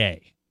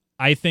EA.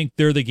 I think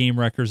they're the game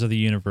wreckers of the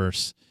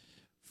universe,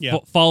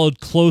 followed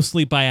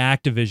closely by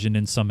Activision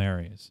in some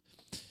areas.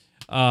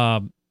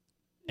 With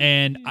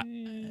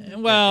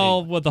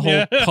the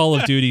whole Call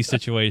of Duty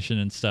situation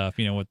and stuff,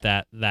 with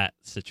that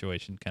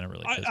situation kind of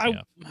really pissed me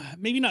off.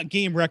 Maybe not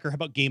game wrecker. How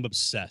about game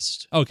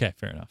obsessed? Okay,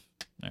 fair enough.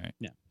 All right.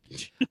 Yeah.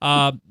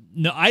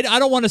 No, I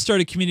don't want to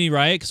start a community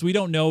riot because we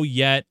don't know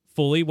yet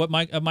fully what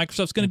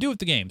Microsoft's going to do with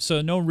the game.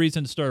 So no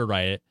reason to start a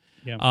riot.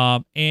 Yeah.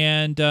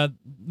 And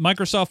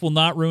Microsoft will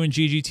not ruin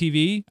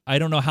GGTV. I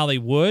don't know how they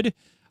would.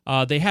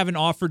 They haven't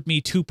offered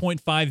me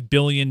 $2.5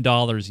 billion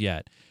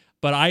yet.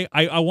 But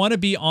I want to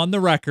be on the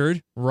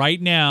record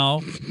right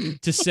now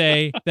to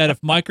say that if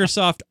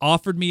Microsoft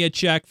offered me a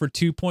check for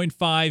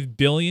 $2.5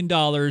 billion,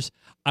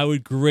 I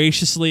would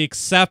graciously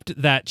accept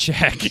that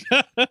check.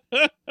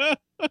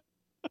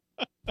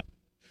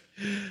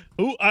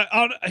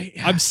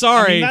 I'm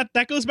sorry. I mean,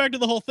 that goes back to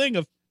the whole thing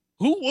of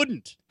who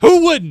wouldn't?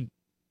 Who wouldn't?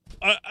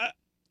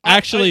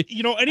 Actually,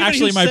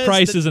 anybody my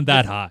price isn't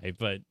that high,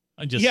 but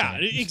I'm just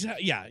saying.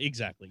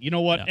 exactly. You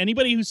know what? Yeah.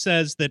 Anybody who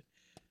says that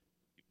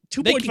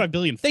 2.5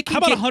 billion. they can How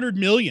about get- 100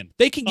 million?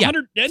 They can get.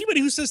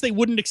 Anybody who says they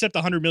wouldn't accept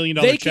a $100 million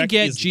They check can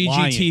get is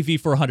lying. GGTV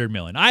for 100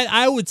 million.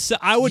 I would say,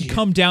 I would Yeah.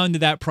 come down to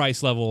that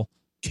price level,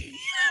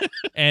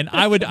 and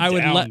I would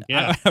Down, let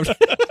yeah.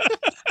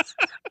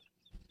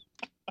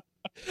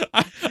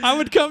 I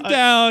would come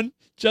down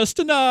just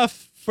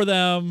enough for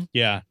them.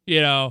 Yeah,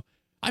 You know,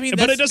 I mean, but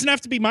that's- it doesn't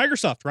have to be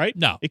Microsoft, right?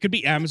 No, It could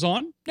be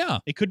Amazon. no.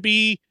 It could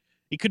be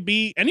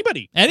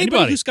anybody.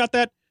 Anybody. Who's got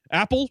that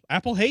Apple.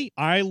 Hey,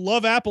 I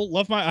love Apple.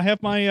 I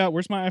have my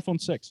where's my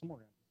iPhone 6?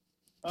 Somewhere.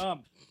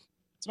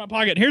 It's in my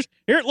pocket. Here,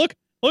 look.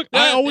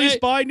 I always hey,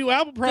 buy new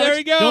Apple products. there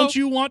you go. Don't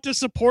you want to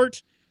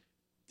support?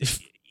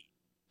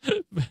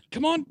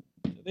 Come on.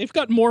 They've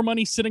got more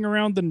money sitting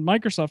around than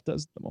Microsoft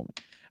does at the moment.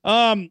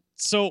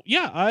 So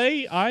yeah,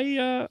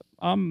 I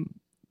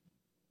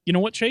you know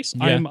what, Chase?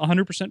 Yeah. I am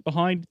 100%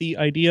 behind the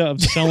idea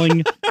of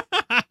selling.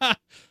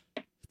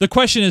 The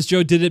question is,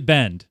 Joe, did it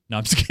bend? No,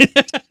 I'm just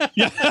kidding.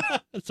 Yeah.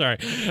 Sorry.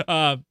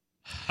 All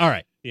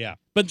right. Yeah.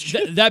 But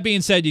that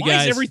being said, you Why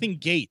guys. is everything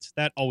gate?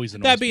 That always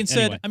annoys That me. being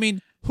said, Anyway. I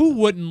mean, who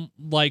wouldn't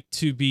like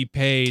to be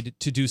paid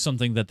to do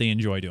something that they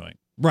enjoy doing,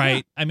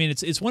 right? Yeah. I mean,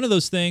 it's one of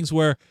those things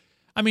where,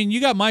 I mean,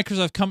 you got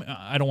Microsoft coming.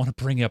 I don't want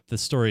to bring up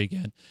this story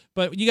again,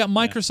 but you got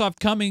Microsoft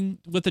coming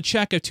with a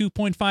check of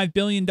 $2.5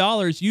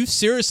 billion. You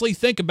seriously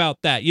think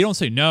about that. You don't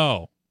say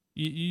no.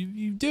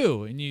 You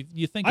do, and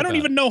you think. I don't about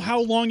even know how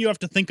long you have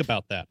to think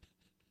about that.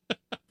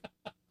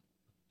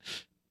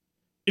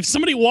 If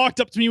somebody walked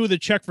up to me with a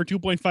check for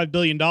 $2.5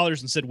 billion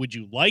and said, "Would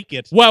you like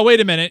it?" Well,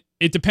 wait a minute.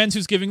 It depends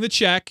who's giving the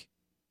check,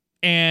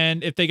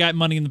 and if they got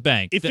money in the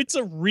bank. If it's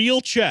a real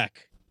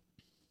check,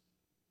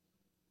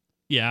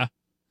 Yeah.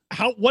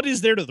 what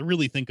is there to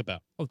really think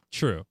about? Oh,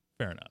 true.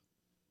 Fair enough.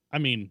 I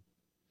mean,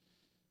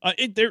 I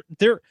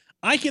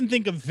can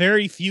think of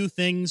very few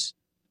things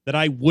that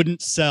I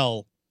wouldn't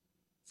sell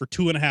for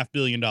 $2.5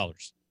 billion.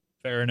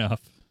 Fair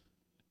enough.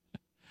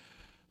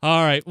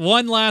 All right.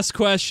 One last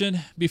question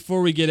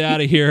before we get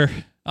out of here.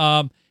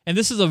 And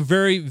this is a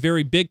very,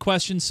 very big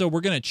question, so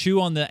we're going to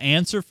chew on the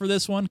answer for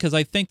this one because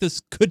I think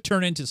this could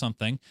turn into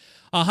something.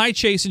 Hi,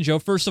 Chase and Joe.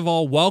 First of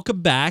all,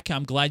 welcome back.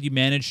 I'm glad you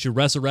managed to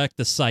resurrect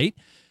the site.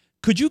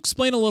 Could you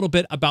explain a little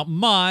bit about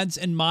mods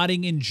and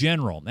modding in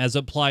general as it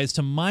applies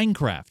to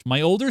Minecraft? My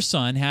older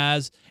son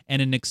has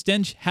an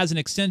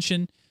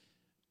extension,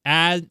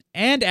 as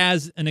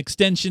an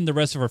extension, the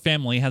rest of our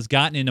family has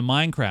gotten into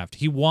Minecraft.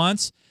 He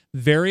wants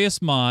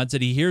various mods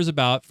that he hears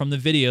about from the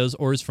videos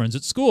or his friends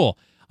at school.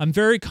 I'm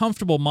very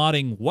comfortable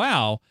modding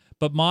WoW,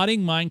 but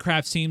modding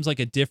Minecraft seems like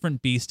a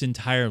different beast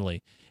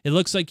entirely. It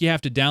looks like you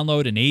have to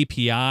download an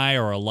API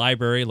or a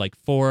library like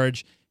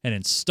Forge and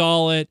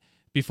install it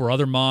before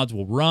other mods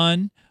will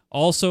run.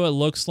 Also, it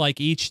looks like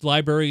each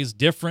library is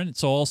different.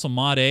 So also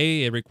Mod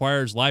A, it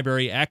requires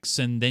library X,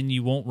 and then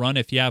you won't run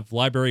if you have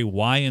library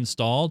Y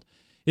installed.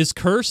 Is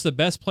Curse the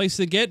best place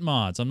to get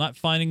mods? I'm not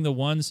finding the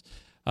ones,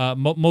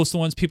 most of the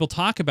ones people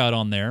talk about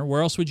on there.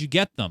 Where else would you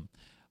get them?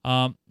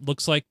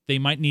 Looks like they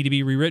might need to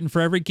be rewritten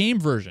for every game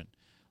version.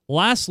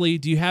 Lastly,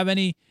 do you have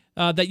any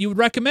that you would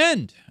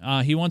recommend?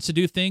 He wants to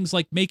do things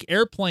like make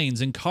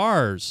airplanes and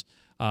cars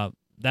that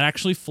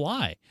actually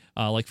fly,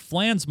 like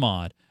Flans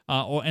mod,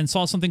 and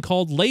saw something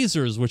called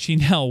lasers, which he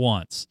now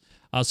wants.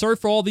 Sorry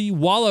for all the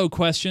Wallow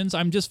questions.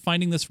 I'm just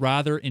finding this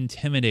rather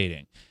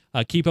intimidating.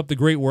 Keep up the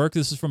great work.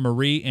 This is from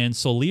Marie and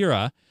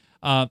Solira.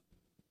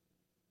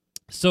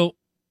 So,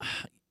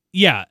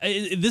 yeah,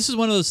 this is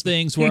one of those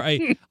things where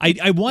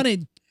I want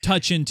to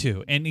touch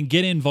into and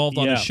get involved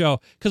on the show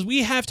because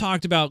we have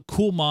talked about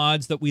cool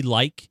mods that we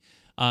like,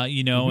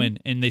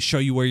 and they show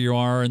you where you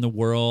are in the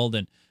world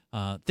and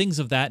things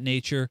of that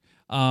nature.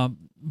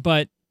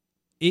 But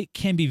it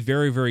can be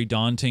very, very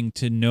daunting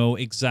to know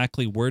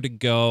exactly where to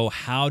go,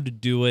 how to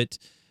do it.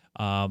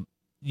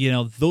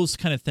 Those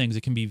kind of things.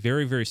 It can be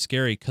very, very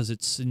scary because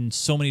it's in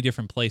so many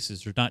different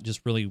places. There's not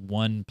just really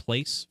one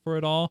place for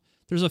it all.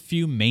 There's a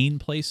few main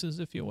places,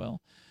 if you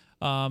will.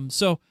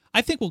 So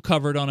I think we'll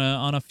cover it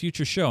on a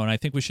future show, and I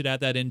think we should add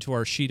that into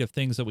our sheet of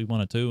things that we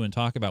want to do and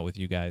talk about with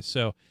you guys.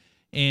 So,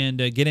 and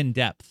get in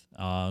depth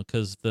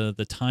because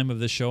the time of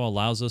this show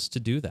allows us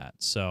to do that.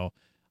 So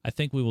I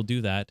think we will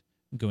do that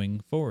going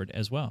forward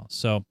as well.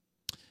 So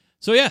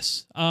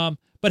yes.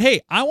 But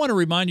hey, I want to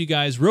remind you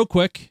guys real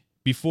quick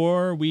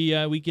before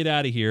we get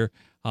out of here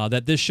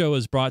that this show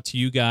is brought to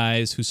you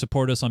guys who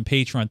support us on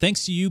Patreon.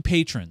 Thanks to you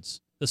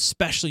patrons,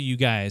 especially you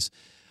guys.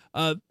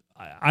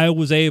 I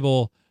was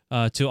able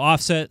to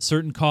offset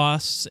certain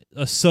costs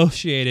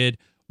associated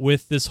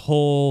with this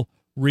whole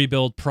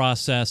rebuild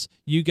process.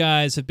 You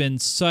guys have been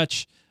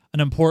such an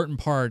important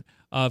part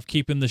of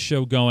keeping the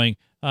show going.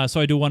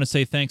 So I do want to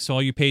say thanks to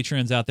all you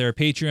patrons out there,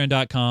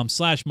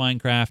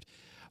 patreon.com/Minecraft.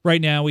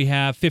 Right now we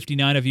have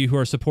 59 of you who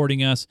are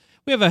supporting us.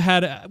 We've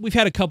had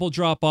a couple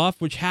drop off,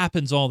 which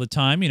happens all the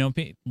time.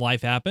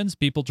 Life happens.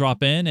 People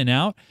drop in and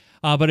out.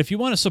 But if you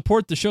want to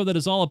support the show that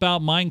is all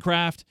about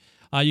Minecraft,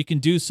 you can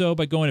do so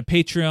by going to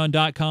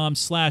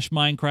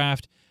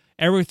patreon.com/Minecraft.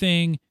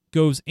 Everything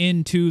goes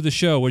into the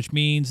show, which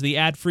means the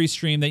ad-free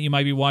stream that you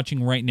might be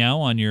watching right now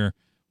on your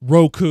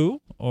Roku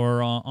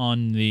or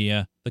on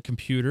the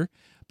computer.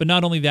 But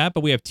not only that,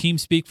 but we have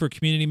TeamSpeak for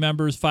community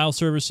members, file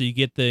server, so you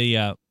get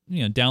the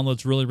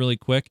downloads really, really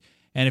quick.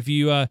 And if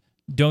you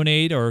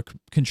donate or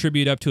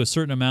contribute up to a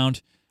certain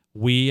amount,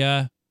 we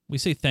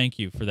say thank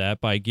you for that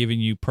by giving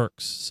you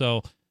perks.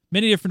 So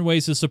many different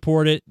ways to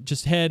support it.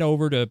 Just head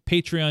over to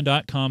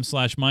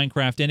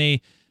patreon.com/Minecraft, and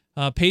a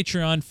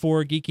Patreon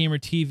for Geek Gamer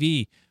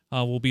TV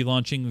will be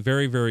launching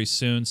very, very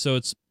soon. So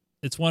it's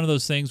one of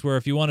those things where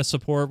if you want to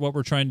support what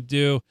we're trying to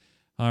do,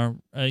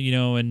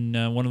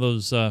 and one of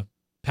those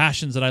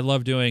passions that I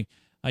love doing,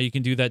 you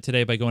can do that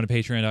today by going to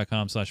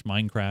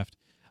patreon.com/Minecraft.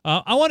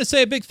 I want to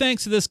say a big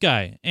thanks to this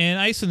guy, and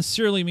I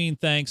sincerely mean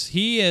thanks.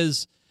 He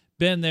has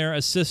been there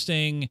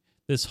assisting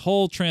this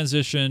whole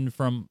transition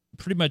from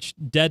pretty much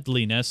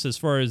deadliness, as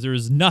far as there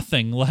was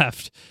nothing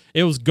left.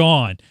 It was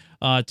gone,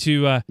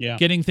 to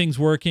getting things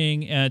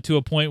working to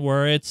a point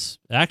where it's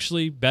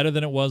actually better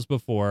than it was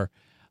before.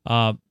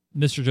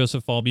 Mr.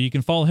 Joseph Falby, you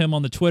can follow him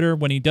on the Twitter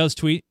when he does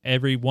tweet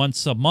every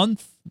once a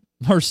month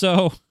or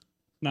so.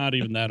 Not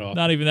even that often.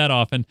 Not even that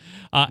often.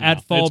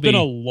 At Falby. It's been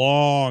a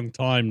long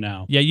time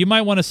now. Yeah, you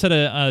might want to set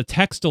a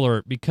text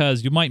alert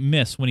because you might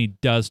miss when he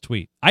does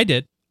tweet. I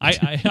did.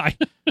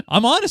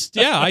 I'm honest.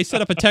 Yeah, I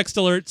set up a text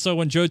alert so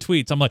when Joe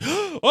tweets, I'm like,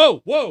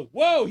 oh,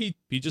 whoa, he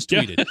just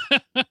tweeted.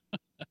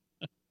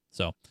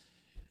 So,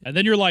 and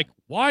then you're like,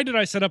 why did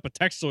I set up a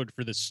text alert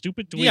for this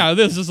stupid tweet? Yeah,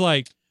 this is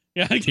like,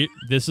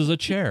 this is a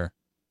chair.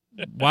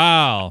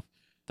 Wow.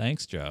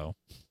 Thanks, Joe.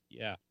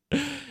 Yeah.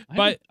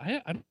 But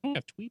I don't think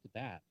I've tweeted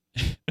that.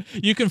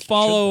 You can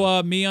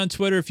follow me on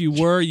Twitter. If you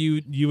were,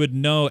 you would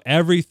know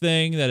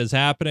everything that is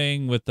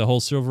happening with the whole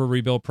server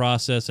rebuild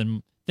process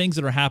and things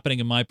that are happening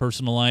in my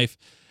personal life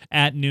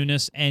at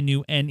Nunes,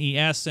 Nunes.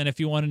 And if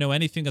you want to know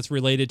anything that's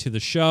related to the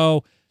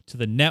show, to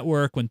the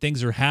network, when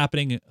things are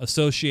happening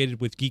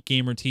associated with Geek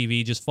Gamer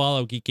TV, just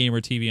follow Geek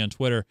Gamer TV on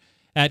Twitter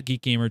at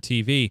Geek Gamer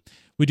TV.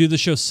 We do the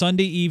show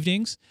Sunday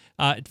evenings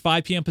at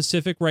 5 p.m.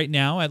 Pacific right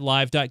now at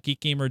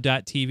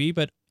live.geekgamer.tv,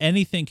 but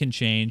anything can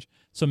change.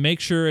 So make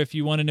sure, if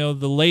you want to know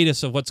the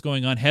latest of what's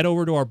going on, head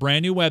over to our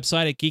brand new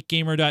website at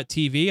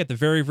geekgamer.tv. At the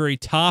very, very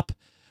top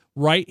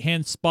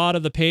right-hand spot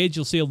of the page,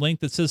 you'll see a link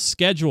that says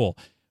schedule.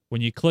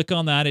 When you click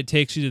on that, it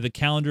takes you to the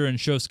calendar and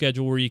show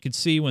schedule where you can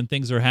see when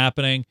things are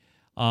happening,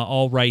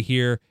 all right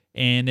here.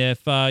 And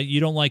if you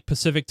don't like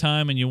Pacific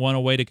time and you want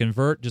a way to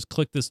convert, just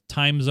click this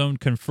time zone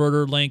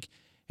converter link,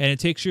 and it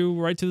takes you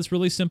right to this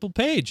really simple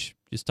page.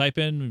 Just type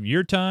in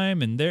your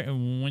time and there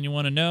when you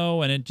want to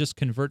know, and it just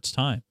converts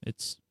time.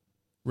 It's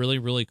really,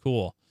 really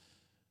cool.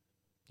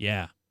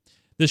 Yeah.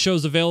 This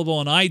show's available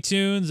on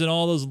iTunes and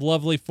all those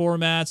lovely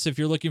formats. If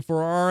you're looking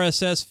for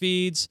RSS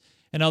feeds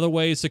and other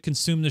ways to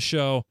consume the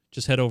show,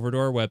 just head over to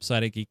our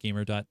website at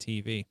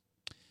geekgamer.tv.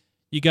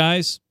 You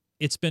guys,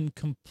 it's been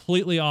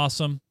completely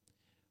awesome.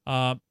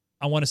 I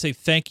want to say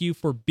thank you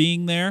for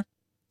being there.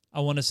 I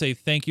want to say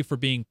thank you for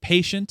being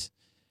patient.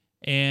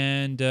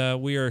 And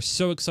we are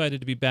so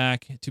excited to be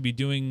back, to be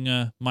doing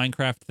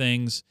Minecraft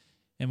things.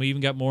 And we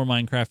even got more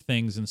Minecraft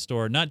things in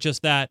store. Not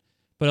just that,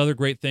 but other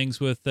great things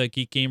with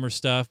Geek Gamer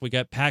stuff. We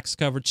got PAX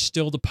coverage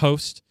still to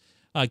post.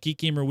 Geek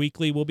Gamer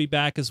Weekly will be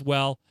back as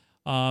well.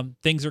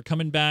 Things are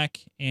coming back,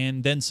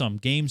 and then some.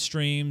 Game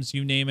streams,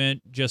 you name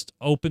it. Just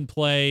open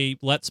play,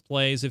 let's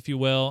plays, if you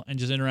will, and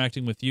just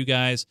interacting with you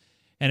guys.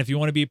 And if you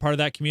want to be part of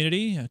that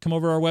community, come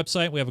over to our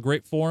website. We have a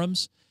great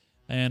forums,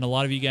 and a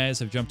lot of you guys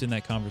have jumped in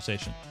that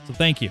conversation. So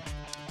thank you.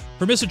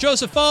 For Mr.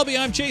 Joseph Falby,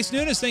 I'm Chase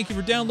Nunes. Thank you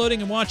for downloading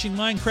and watching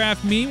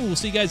Minecraft Meme. We'll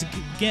see you guys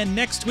again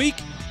next week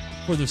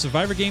for the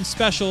Survivor Game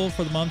special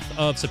for the month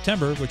of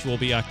September, which will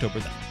be October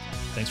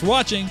 9th. Thanks for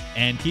watching,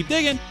 and keep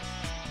digging.